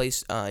 which took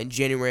place in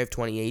January of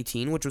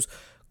 2018, which was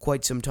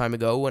quite some time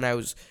ago when I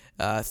was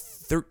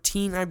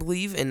 13, I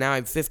believe, and now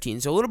I'm 15.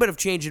 So a little bit of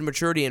change in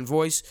maturity and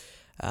voice.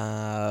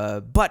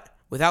 But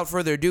without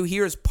further ado,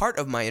 here is part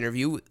of my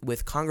interview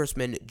with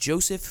Congressman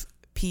Joseph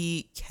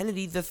P.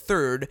 Kennedy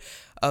III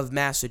of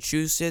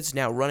Massachusetts,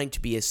 now running to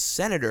be a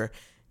senator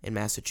in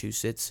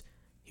Massachusetts.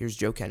 Here's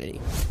Joe Kennedy.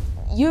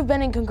 You've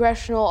been in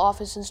congressional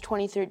office since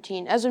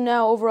 2013. As of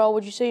now, overall,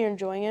 would you say you're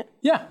enjoying it?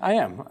 Yeah, I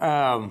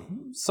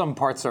am. Some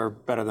parts are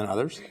better than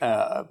others.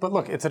 But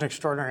look, it's an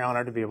extraordinary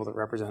honor to be able to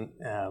represent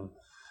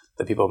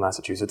the people of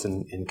Massachusetts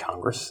in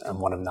Congress. I'm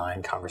one of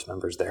 9 Congress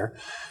members there.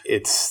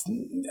 It's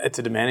a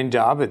demanding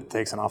job. It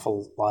takes an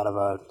awful lot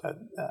of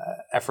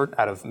effort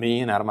out of me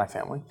and out of my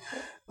family.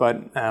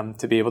 But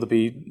to be able to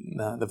be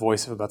the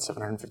voice of about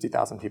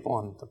 750,000 people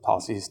on the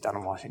policies down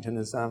in Washington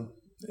is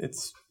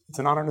it's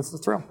an honor and it's a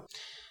thrill.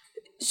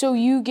 So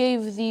you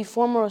gave the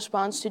formal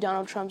response to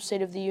Donald Trump's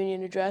State of the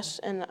Union address,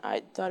 and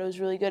I thought it was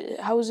really good.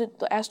 How was it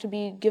asked to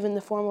be given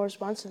the formal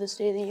response to the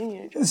State of the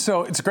Union address?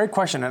 So it's a great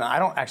question, and I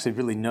don't actually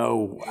really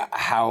know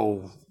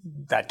how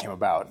that came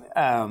about.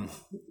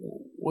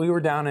 We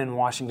were down in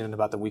Washington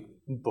about the week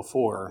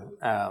before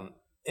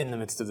in the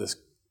midst of this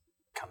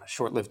kind of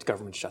short-lived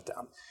government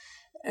shutdown.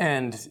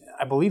 And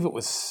I believe it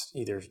was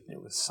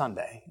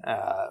Sunday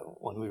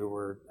when we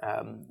were,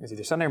 it was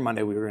either Sunday or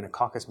Monday, we were in a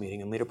caucus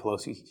meeting, and Leader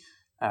Pelosi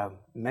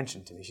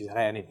mentioned to me, she said,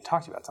 "Hey, I need to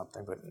talk to you about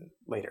something, but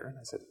later." And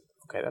I said,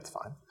 "Okay, that's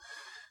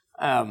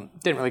fine."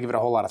 Didn't really give it a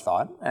whole lot of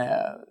thought.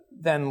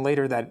 Then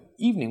later that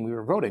evening, we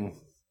were voting,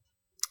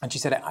 and she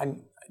said,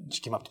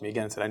 she came up to me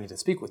again and said, "I need to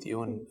speak with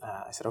you." And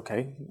I said,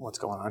 "Okay, what's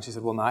going on?" She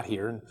said, "Well, not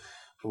here." And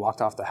we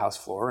walked off the House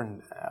floor,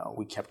 and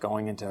we kept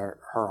going into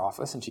her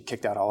office, and she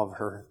kicked out all of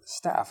her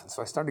staff. And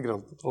so I started to get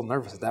a little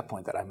nervous at that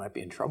point that I might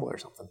be in trouble or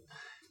something.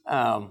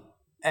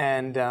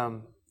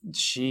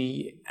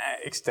 She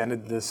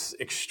extended this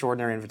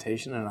extraordinary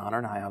invitation and honor,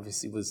 and I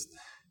obviously was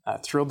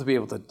thrilled to be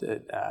able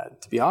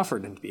to be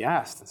offered and to be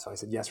asked. And so I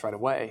said yes right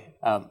away.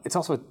 It's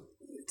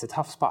a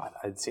tough spot.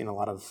 I'd seen a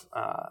lot of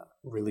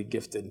really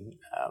gifted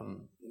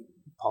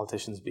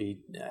politicians be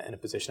in a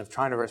position of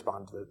trying to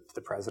respond to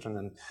the president.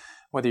 And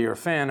whether you're a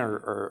fan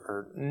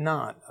or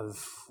not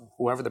of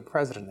whoever the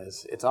president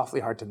is, it's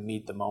awfully hard to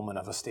meet the moment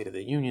of a State of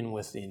the Union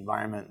with the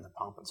environment and the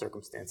pomp and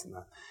circumstance in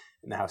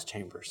the House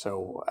chamber.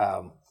 So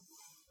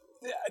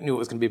I knew it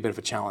was going to be a bit of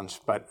a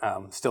challenge, but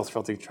still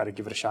thrilled to try to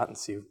give it a shot and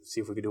see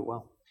if we could do it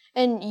well.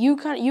 And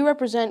you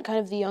represent kind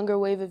of the younger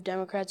wave of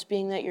Democrats,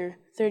 being that you're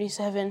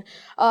 37.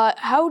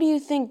 How do you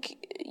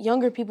think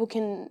younger people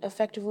can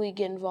effectively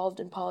get involved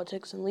in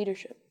politics and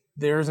leadership?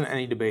 There isn't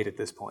any debate at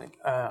this point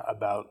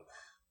about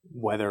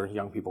whether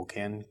young people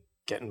can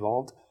get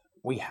involved.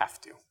 We have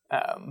to.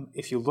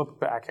 If you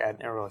look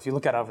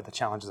out over the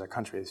challenges our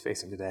country is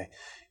facing today,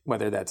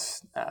 whether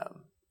that's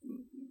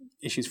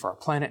issues for our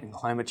planet and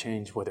climate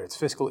change, whether it's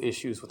fiscal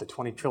issues with a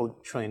 $20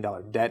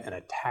 trillion debt and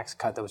a tax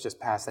cut that was just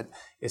passed that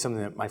is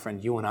something that, my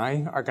friend, you and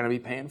I are going to be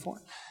paying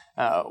for,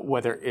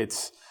 whether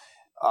it's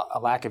a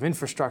lack of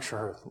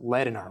infrastructure,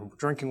 lead in our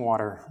drinking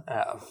water,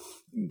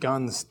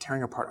 guns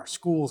tearing apart our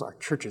schools, our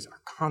churches,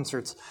 our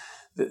concerts,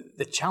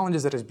 the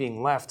challenges that is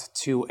being left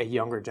to a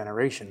younger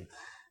generation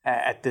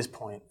at this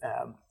point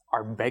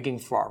are begging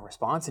for our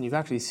response. And you've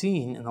actually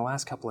seen in the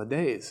last couple of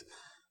days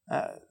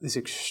this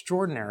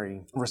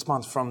extraordinary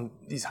response from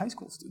these high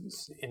school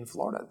students in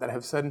Florida that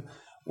have said,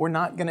 we're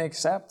not going to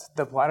accept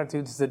the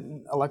platitudes that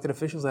elected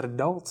officials, that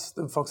adults,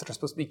 the folks that are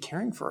supposed to be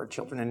caring for our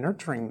children and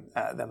nurturing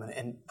them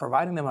and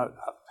providing them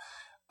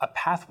a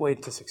pathway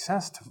to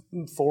success,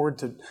 to forward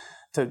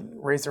to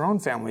raise their own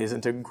families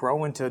and to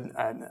grow into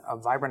a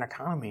vibrant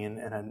economy and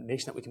a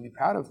nation that we can be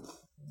proud of.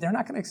 They're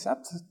not going to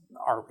accept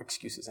our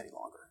excuses any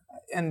longer.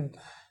 And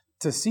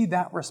to see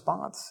that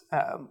response,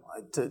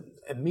 to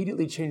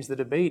immediately change the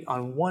debate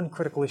on one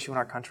critical issue in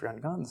our country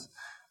on guns,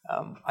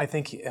 I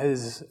think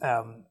is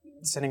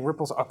sending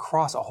ripples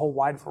across a whole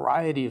wide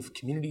variety of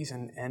communities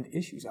and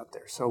issues out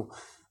there. So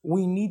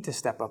we need to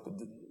step up.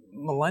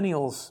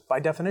 Millennials, by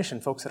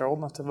definition, folks that are old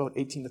enough to vote,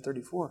 18 to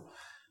 34,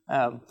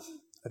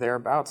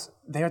 thereabouts,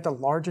 they are the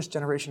largest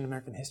generation in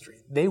American history.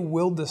 They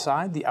will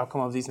decide the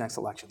outcome of these next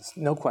elections,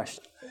 no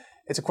question.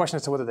 It's a question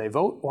as to whether they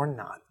vote or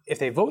not. If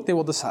they vote, they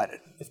will decide it.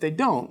 If they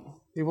don't,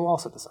 they will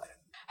also decide it.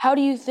 How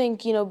do you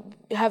think,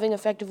 having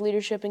effective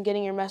leadership and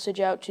getting your message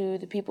out to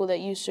the people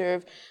that you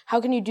serve,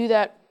 how can you do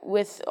that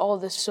with all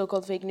this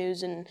so-called fake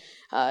news and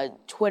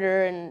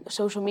Twitter and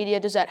social media?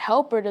 Does that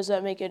help or does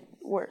that make it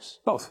worse?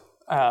 Both.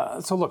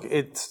 So look,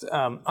 it's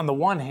on the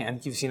one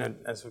hand, you've seen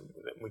as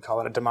we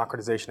call it, a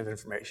democratization of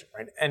information,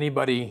 right?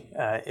 Anybody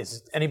at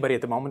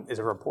the moment is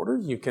a reporter.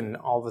 You can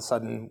all of a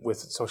sudden, with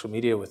social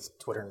media, with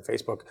Twitter and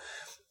Facebook,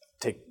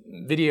 take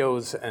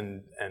videos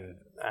and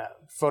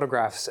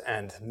photographs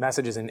and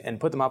messages and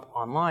put them up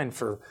online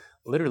for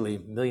literally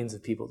millions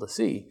of people to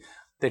see.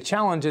 The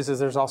challenge is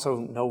there's also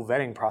no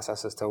vetting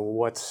process as to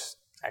what's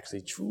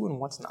actually true and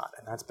what's not,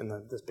 and that's been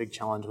this big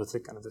challenge with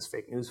this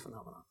fake news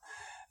phenomenon.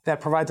 That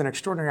provides an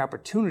extraordinary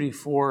opportunity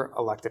for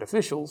elected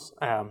officials,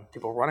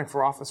 people running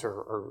for office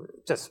or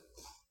just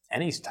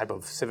any type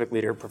of civic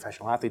leader,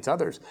 professional athletes,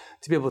 others,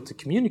 to be able to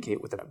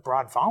communicate with a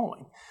broad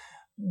following.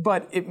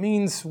 But it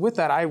means with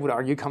that, I would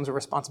argue, comes a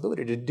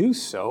responsibility to do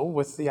so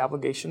with the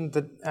obligation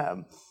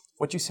that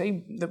what you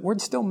say, that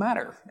words still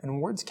matter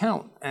and words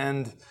count.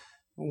 And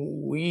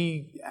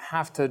we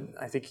have to,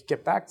 I think,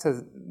 get back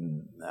to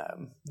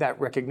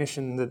that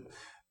recognition that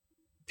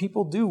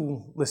people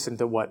do listen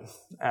to what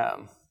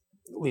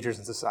leaders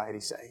in society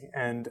say.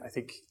 And I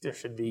think there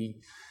should be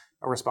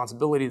a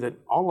responsibility that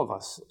all of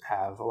us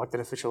have,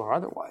 elected official or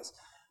otherwise,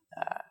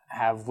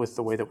 have with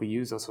the way that we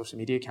use those social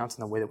media accounts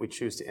and the way that we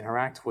choose to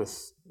interact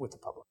with the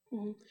public.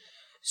 Mm-hmm.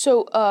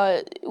 So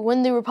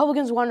when the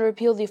Republicans wanted to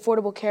repeal the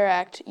Affordable Care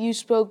Act, you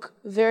spoke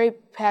very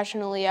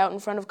passionately out in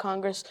front of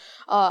Congress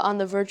on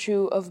the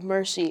virtue of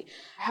mercy.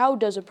 How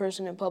does a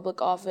person in public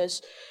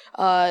office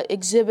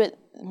exhibit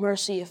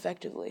mercy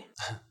effectively?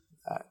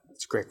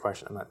 It's a great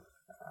question.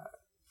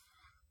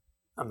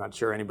 I'm not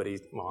sure anybody,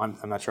 I'm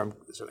not sure I'm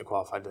certainly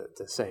qualified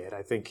to say it.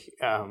 I think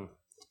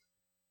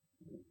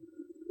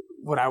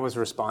what I was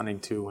responding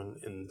to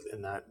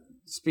in that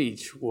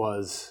speech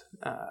was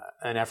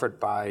an effort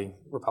by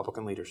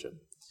Republican leadership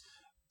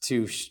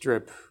to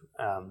strip,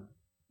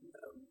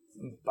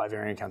 by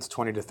varying accounts,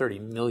 20 to 30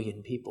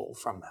 million people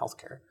from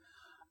healthcare.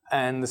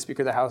 And the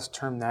Speaker of the House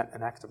termed that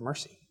an act of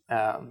mercy.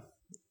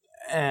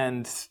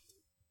 And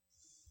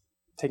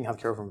taking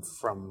healthcare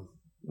from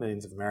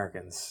millions of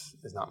Americans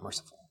is not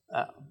merciful.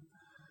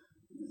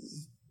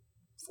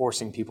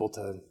 Forcing people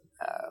to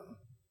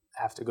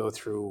have to go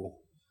through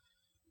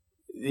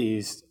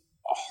these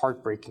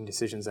heartbreaking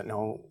decisions that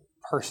no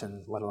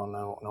person, let alone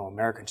no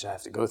American, should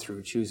have to go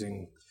through,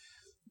 choosing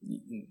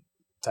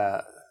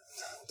to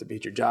be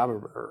at your job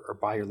or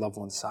by your loved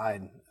one's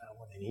side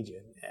when they need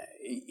you,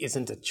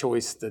 isn't a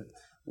choice that,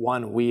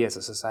 one, we as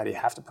a society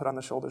have to put on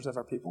the shoulders of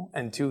our people,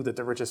 and two, that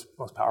the richest,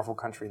 most powerful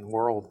country in the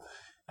world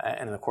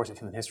and in the course of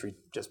human history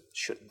just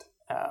shouldn't.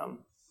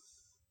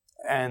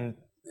 And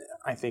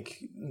I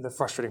think the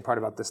frustrating part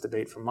about this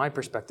debate from my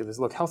perspective is,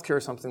 look, healthcare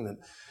is something that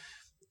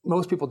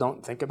most people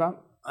don't think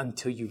about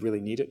until you really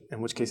need it, in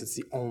which case it's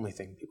the only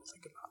thing people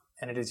think about.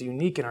 And it is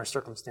unique in our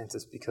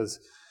circumstances because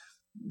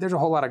there's a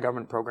whole lot of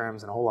government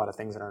programs and a whole lot of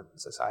things in our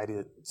society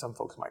that some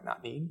folks might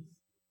not need.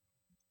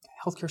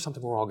 Healthcare is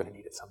something we're all going to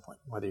need at some point,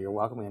 whether you're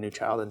welcoming a new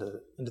child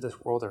into this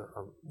world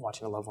or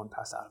watching a loved one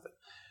pass out of it.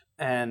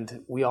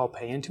 And we all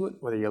pay into it,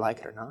 whether you like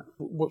it or not.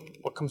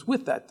 What comes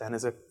with that then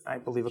is, I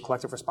believe, a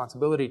collective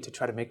responsibility to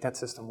try to make that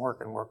system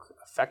work and work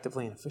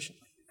effectively and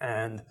efficiently.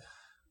 And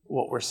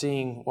what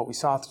we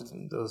saw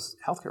through those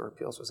healthcare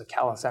repeals was a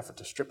callous effort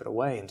to strip it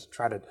away and to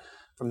try to,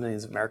 from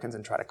millions of Americans,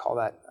 and try to call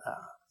that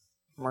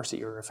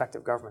mercy or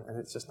effective government, and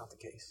it's just not the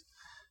case.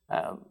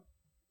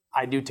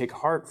 I do take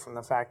heart from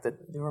the fact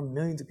that there were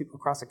millions of people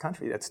across the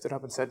country that stood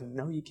up and said,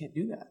 no, you can't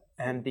do that.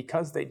 And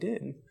because they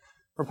did,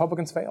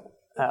 Republicans failed.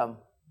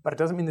 But it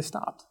doesn't mean they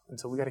stopped. And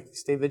so we got to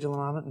stay vigilant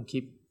on it and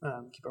keep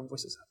our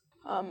voices up.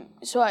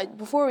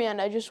 Before we end,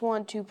 I just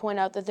want to point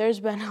out that there's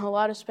been a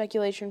lot of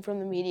speculation from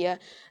the media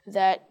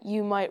that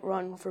you might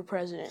run for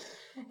president.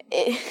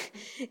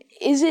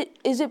 Is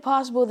it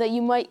possible that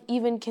you might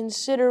even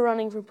consider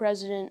running for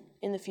president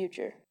in the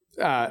future?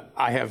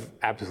 I have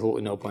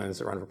absolutely no plans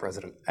to run for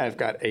president. I've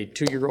got a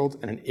 2-year-old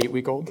and an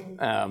 8-week-old.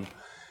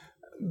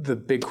 The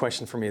big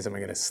question for me is, am I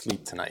going to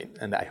sleep tonight?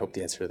 And I hope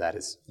the answer to that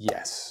is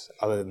yes.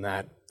 Other than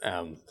that,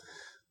 I'm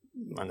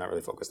not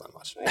really focused on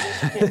much.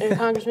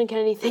 Congressman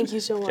Kennedy, thank you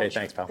so much. Jay,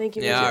 thanks, pal. Thank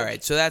you. Yeah, all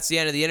right. So that's the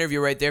end of the interview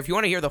right there. If you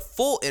want to hear the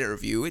full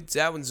interview,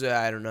 that one's,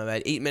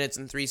 about 8 minutes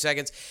and 3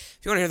 seconds. If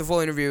you want to hear the full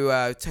interview,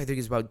 I think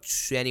it's about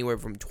anywhere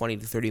from 20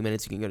 to 30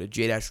 minutes. You can go to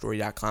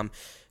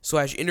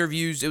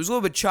j-story.com/interviews. It was a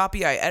little bit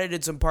choppy. I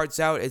edited some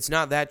parts out. It's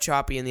not that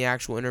choppy in the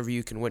actual interview.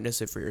 You can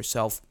witness it for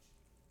yourself.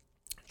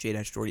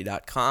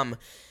 j-story.com.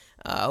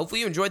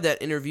 Hopefully you enjoyed that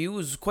interview. It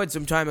was quite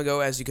some time ago,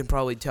 as you can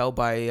probably tell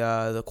by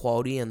the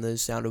quality and the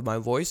sound of my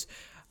voice.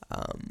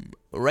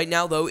 Right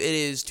now, though, it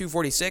is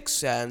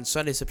 2:46 on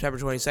Sunday, September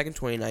 22nd,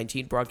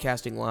 2019,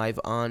 broadcasting live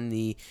on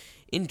the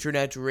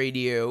internet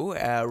radio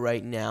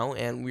right now,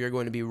 and we are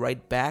going to be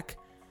right back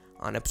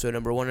on episode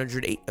number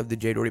 108 of the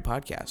Jay Doherty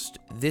Podcast.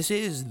 This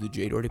is the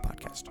Jay Doherty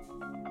Podcast.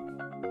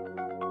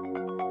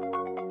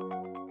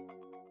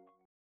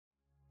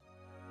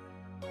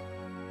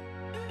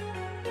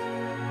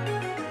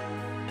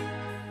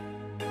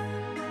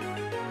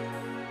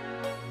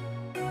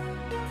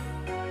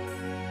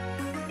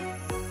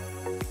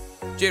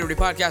 Jay Doherty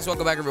Podcast,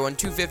 welcome back everyone,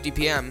 2:50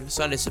 p.m.,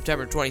 Sunday,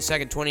 September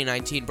 22nd,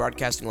 2019,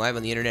 broadcasting live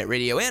on the internet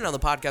radio and on the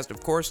podcast,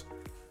 of course.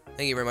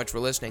 Thank you very much for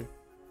listening.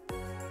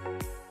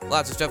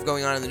 Lots of stuff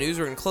going on in the news.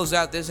 We're going to close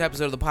out this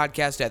episode of the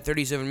podcast at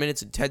 37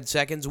 minutes and 10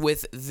 seconds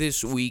with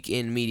This Week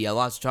in Media.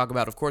 Lots to talk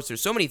about, of course.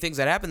 There's so many things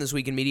that happened this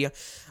week in media.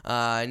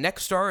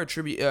 Nexstar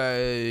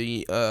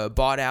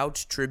bought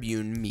out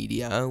Tribune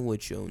Media,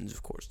 which owns,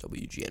 of course,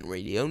 WGN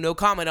Radio. No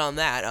comment on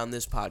that on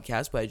this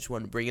podcast, but I just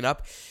wanted to bring it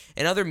up.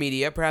 And other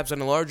media, perhaps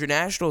on a larger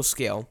national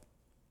scale,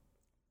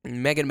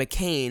 Meghan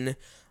McCain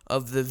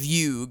of The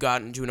View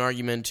got into an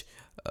argument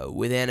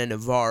with Ana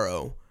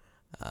Navarro.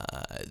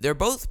 They're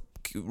both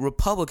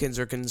Republicans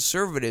or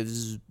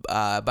conservatives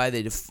by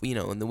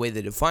in the way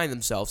they define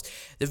themselves.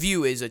 The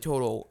View is a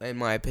total, in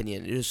my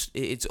opinion, it's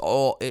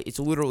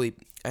literally,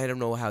 I don't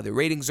know how their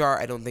ratings are.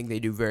 I don't think they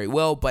do very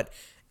well, but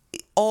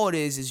all it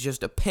is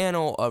just a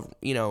panel of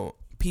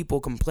people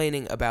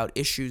complaining about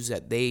issues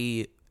that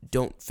they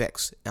don't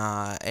fix,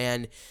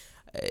 and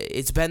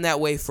it's been that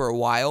way for a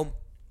while.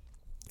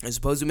 I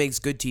suppose it makes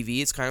good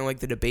TV. It's kind of like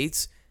the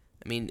debates.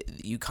 I mean,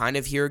 you kind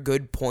of hear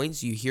good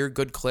points, you hear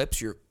good clips,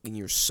 you're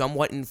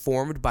somewhat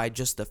informed by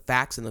just the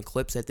facts and the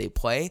clips that they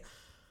play.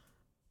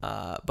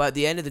 But at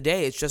the end of the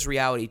day, it's just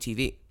reality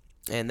TV.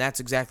 And that's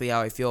exactly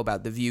how I feel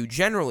about The View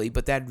generally.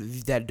 But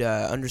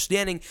that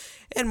understanding,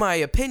 in my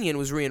opinion,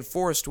 was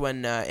reinforced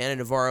when Ana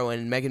Navarro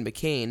and Meghan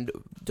McCain,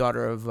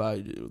 daughter of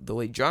the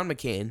late John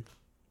McCain,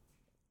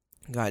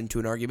 got into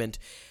an argument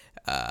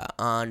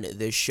on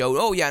this show.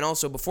 Oh yeah, and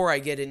also before I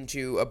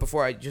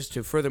just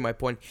to further my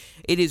point,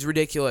 it is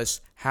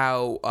ridiculous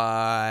how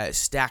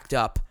stacked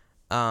up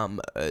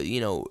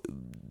the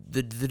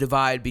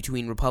divide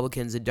between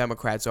Republicans and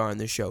Democrats are on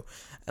this show.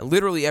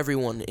 Literally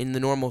everyone in the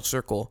normal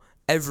circle,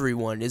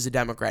 everyone is a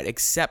Democrat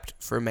except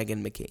for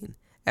Meghan McCain.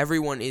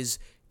 Everyone is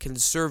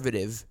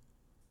conservative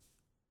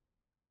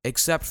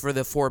except for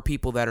the 4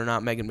 people that are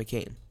not Meghan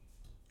McCain.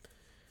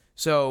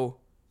 So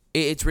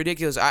it's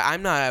ridiculous.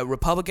 I'm not a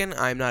Republican.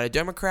 I'm not a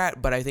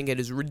Democrat, but I think it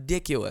is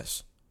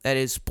ridiculous that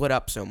it is split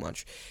up so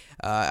much.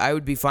 I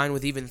would be fine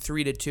with even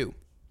 3-2.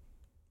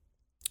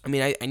 I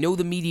mean, I know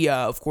the media,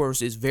 of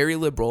course, is very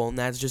liberal, and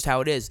that's just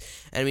how it is.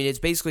 I mean, it's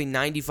basically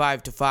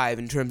 95-5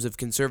 in terms of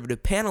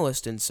conservative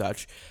panelists and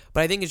such,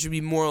 but I think it should be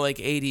more like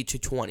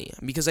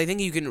 80-20, because I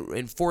think you can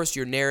enforce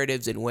your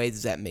narratives in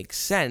ways that make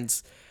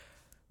sense,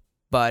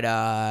 but,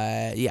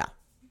 yeah.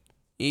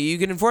 You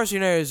can enforce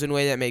your narratives in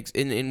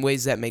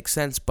ways that make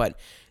sense, but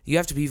you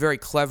have to be very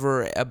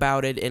clever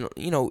about it. And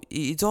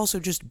it's also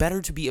just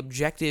better to be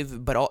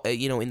objective, but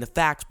in the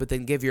facts, but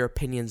then give your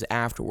opinions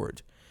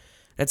afterwards.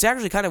 That's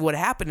actually kind of what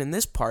happened in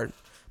this part.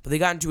 But they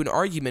got into an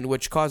argument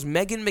which caused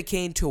Meghan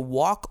McCain to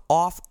walk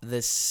off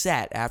the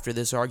set after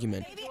this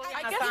argument. See,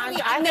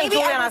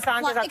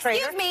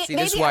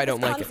 this is why I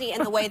don't like it.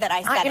 In the way that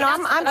I said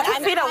I'm 2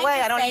 feet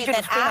away. I don't need you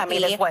to scream at me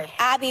this way.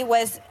 Abby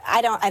was,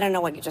 I don't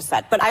know what you just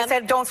said, but I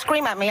said don't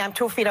scream at me. I'm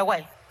 2 feet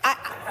away.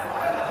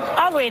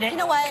 I'll read it. You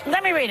know what?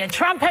 Let me read it.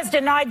 Trump has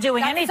denied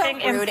doing anything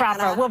so rude,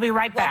 improper. Anna. We'll be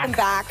right back. Welcome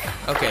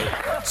back. Okay,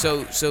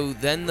 so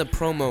then the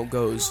promo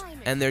goes,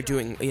 and they're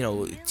doing,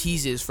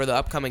 teases for the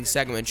upcoming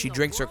segment. She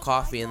drinks her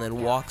coffee and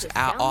then walks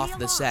out off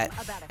the set,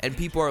 and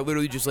people are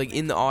literally just like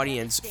in the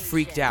audience,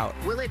 freaked out.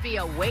 Will it be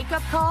a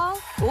wake-up call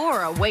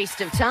or a waste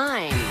of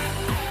time?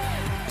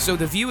 So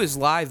The View is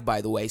live,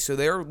 by the way, so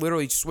they're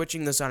literally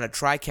switching this on a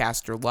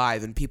TriCaster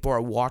live, and people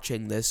are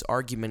watching this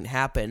argument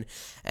happen,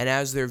 and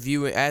as they're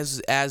viewing, as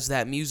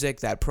that music,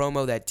 that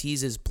promo, that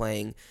tease is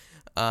playing,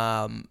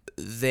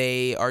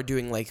 they are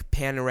doing like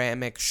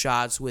panoramic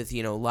shots with,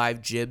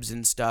 live jibs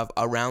and stuff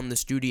around the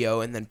studio,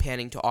 and then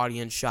panning to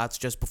audience shots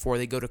just before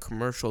they go to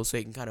commercial so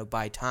you can kind of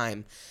buy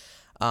time.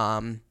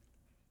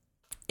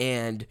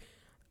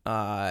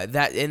 As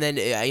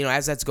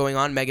that's going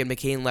on, Meghan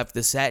McCain left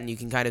the set, and you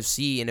can kind of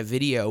see in a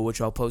video,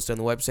 which I'll post on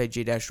the website,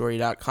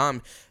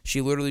 j-doherty.com, she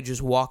literally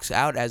just walks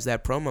out as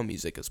that promo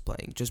music is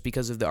playing, just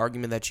because of the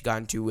argument that she got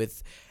into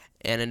with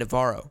Ana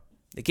Navarro.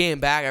 They came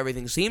back,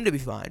 everything seemed to be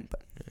fine,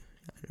 but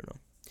I don't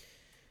know.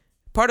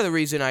 Part of the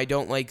reason I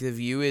don't like The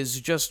View is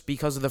just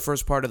because of the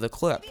first part of the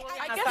clip.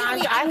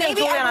 I think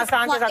Julian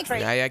Assange is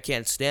crazy. I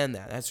can't stand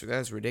that.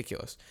 That's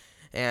ridiculous.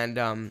 And,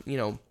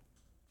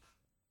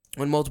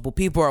 when multiple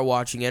people are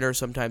watching it, or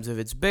sometimes if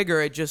it's bigger,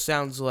 it just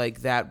sounds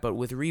like that, but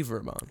with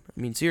reverb on.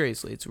 I mean,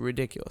 seriously, it's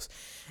ridiculous.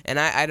 And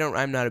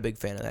I'm not a big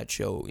fan of that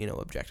show,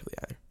 objectively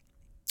either.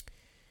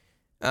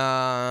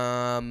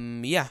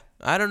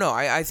 I don't know.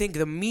 I think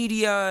the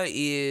media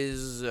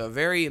is a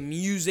very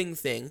amusing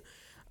thing.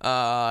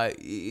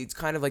 It's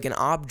kind of like an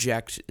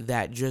object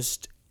that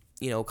just,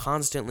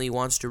 constantly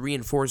wants to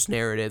reinforce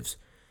narratives.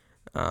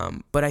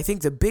 But I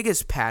think the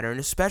biggest pattern,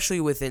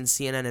 especially within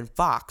CNN and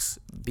Fox,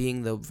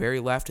 being the very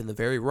left and the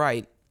very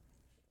right,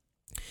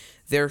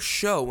 their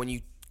show, when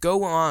you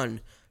go on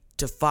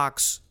to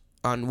Fox,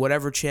 on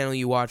whatever channel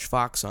you watch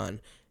Fox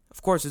on,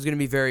 of course it's going to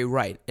be very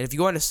right. And if you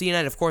go on to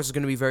CNN, of course it's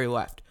going to be very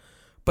left.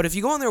 But if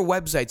you go on their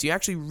websites, you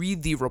actually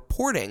read the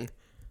reporting,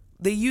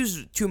 they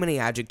use too many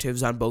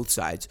adjectives on both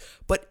sides.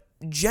 But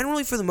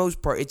generally, for the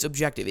most part, it's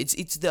objective.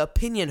 It's the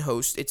opinion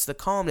host, it's the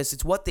columnist,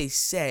 it's what they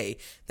say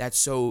that's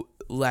so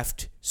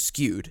left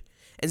skewed.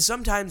 And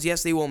sometimes,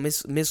 yes, they will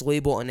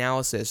mislabel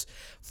analysis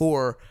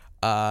for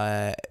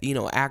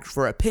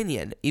for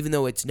opinion, even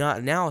though it's not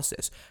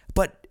analysis.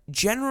 But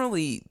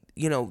generally,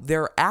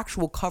 their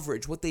actual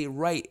coverage, what they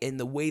write and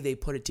the way they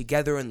put it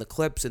together in the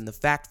clips and the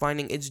fact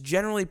finding, it's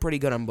generally pretty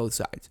good on both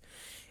sides.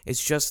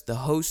 It's just the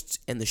hosts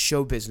and the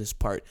show business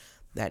part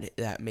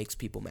that makes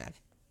people mad.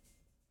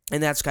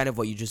 And that's kind of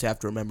what you just have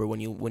to remember when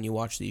you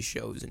watch these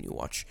shows and you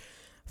watch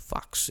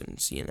Fox and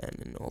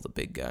CNN and all the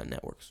big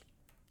networks.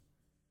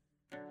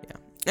 Yeah.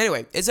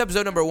 Anyway, it's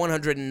episode number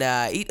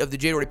 108 of the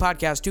Jay Doherty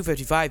Podcast,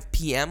 2:55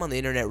 p.m. on the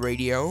internet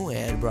radio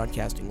and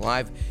broadcasting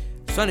live.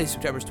 Sunday,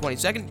 September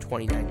 22nd,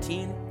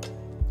 2019.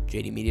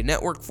 JD Media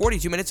Network,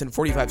 42 minutes and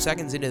 45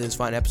 seconds into this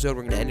fine episode.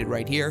 We're going to end it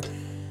right here.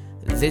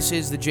 This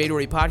is the Jay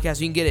Doherty Podcast.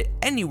 You can get it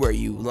anywhere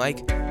you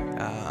like.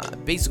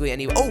 Basically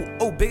any.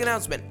 Oh, big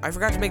announcement. I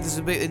forgot to make this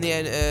in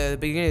the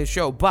beginning of the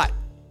show, but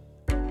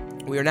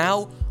we are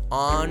now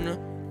on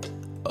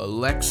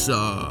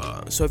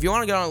Alexa. So if you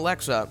want to get on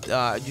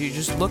Alexa, you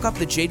just look up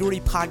the Jay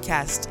Doherty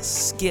Podcast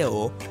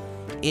skill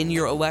in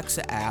your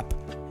Alexa app,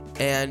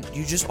 and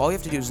all you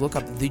have to do is look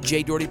up the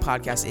Jay Doherty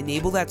Podcast,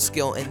 enable that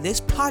skill, and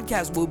this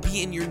podcast will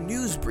be in your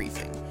news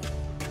briefing.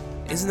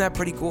 Isn't that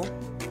pretty cool?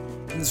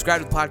 You can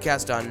subscribe to the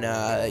podcast on,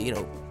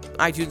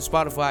 iTunes,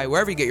 Spotify,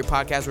 wherever you get your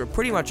podcasts. We're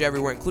pretty much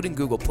everywhere, including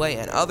Google Play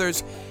and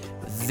others.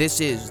 This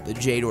is the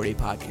Jay Doherty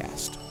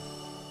Podcast.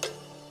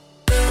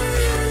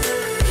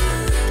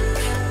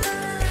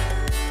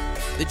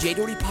 The Jay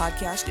Doherty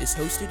Podcast is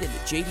hosted in the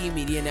JD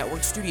Media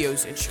Network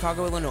studios in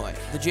Chicago, Illinois.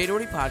 The Jay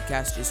Doherty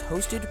Podcast is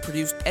hosted,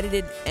 produced,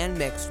 edited, and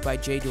mixed by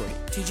Jay Doherty.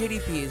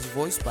 TJDP is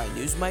voiced by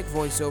Newsmike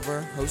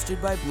VoiceOver,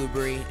 hosted by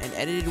Blueberry, and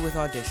edited with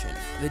Audition.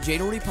 The Jay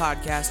Doherty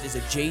Podcast is a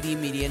JD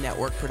Media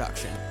Network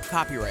production.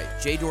 Copyright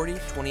Jay Doherty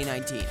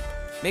 2019.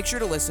 Make sure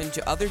to listen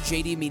to other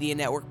JD Media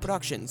Network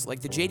productions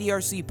like the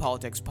JDRC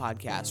Politics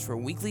Podcast for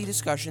weekly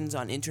discussions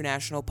on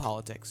international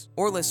politics,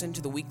 or listen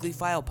to the Weekly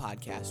File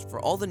Podcast for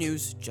all the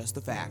news, just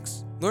the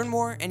facts. Learn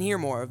more and hear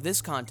more of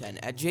this content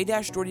at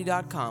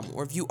j-doherty.com,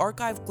 or view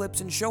archive clips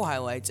and show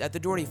highlights at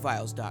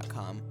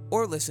thedohertyfiles.com,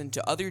 or listen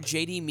to other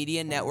JD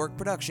Media Network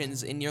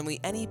productions in nearly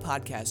any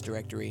podcast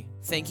directory.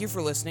 Thank you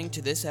for listening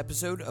to this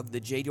episode of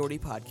the Jay Doherty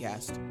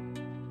Podcast.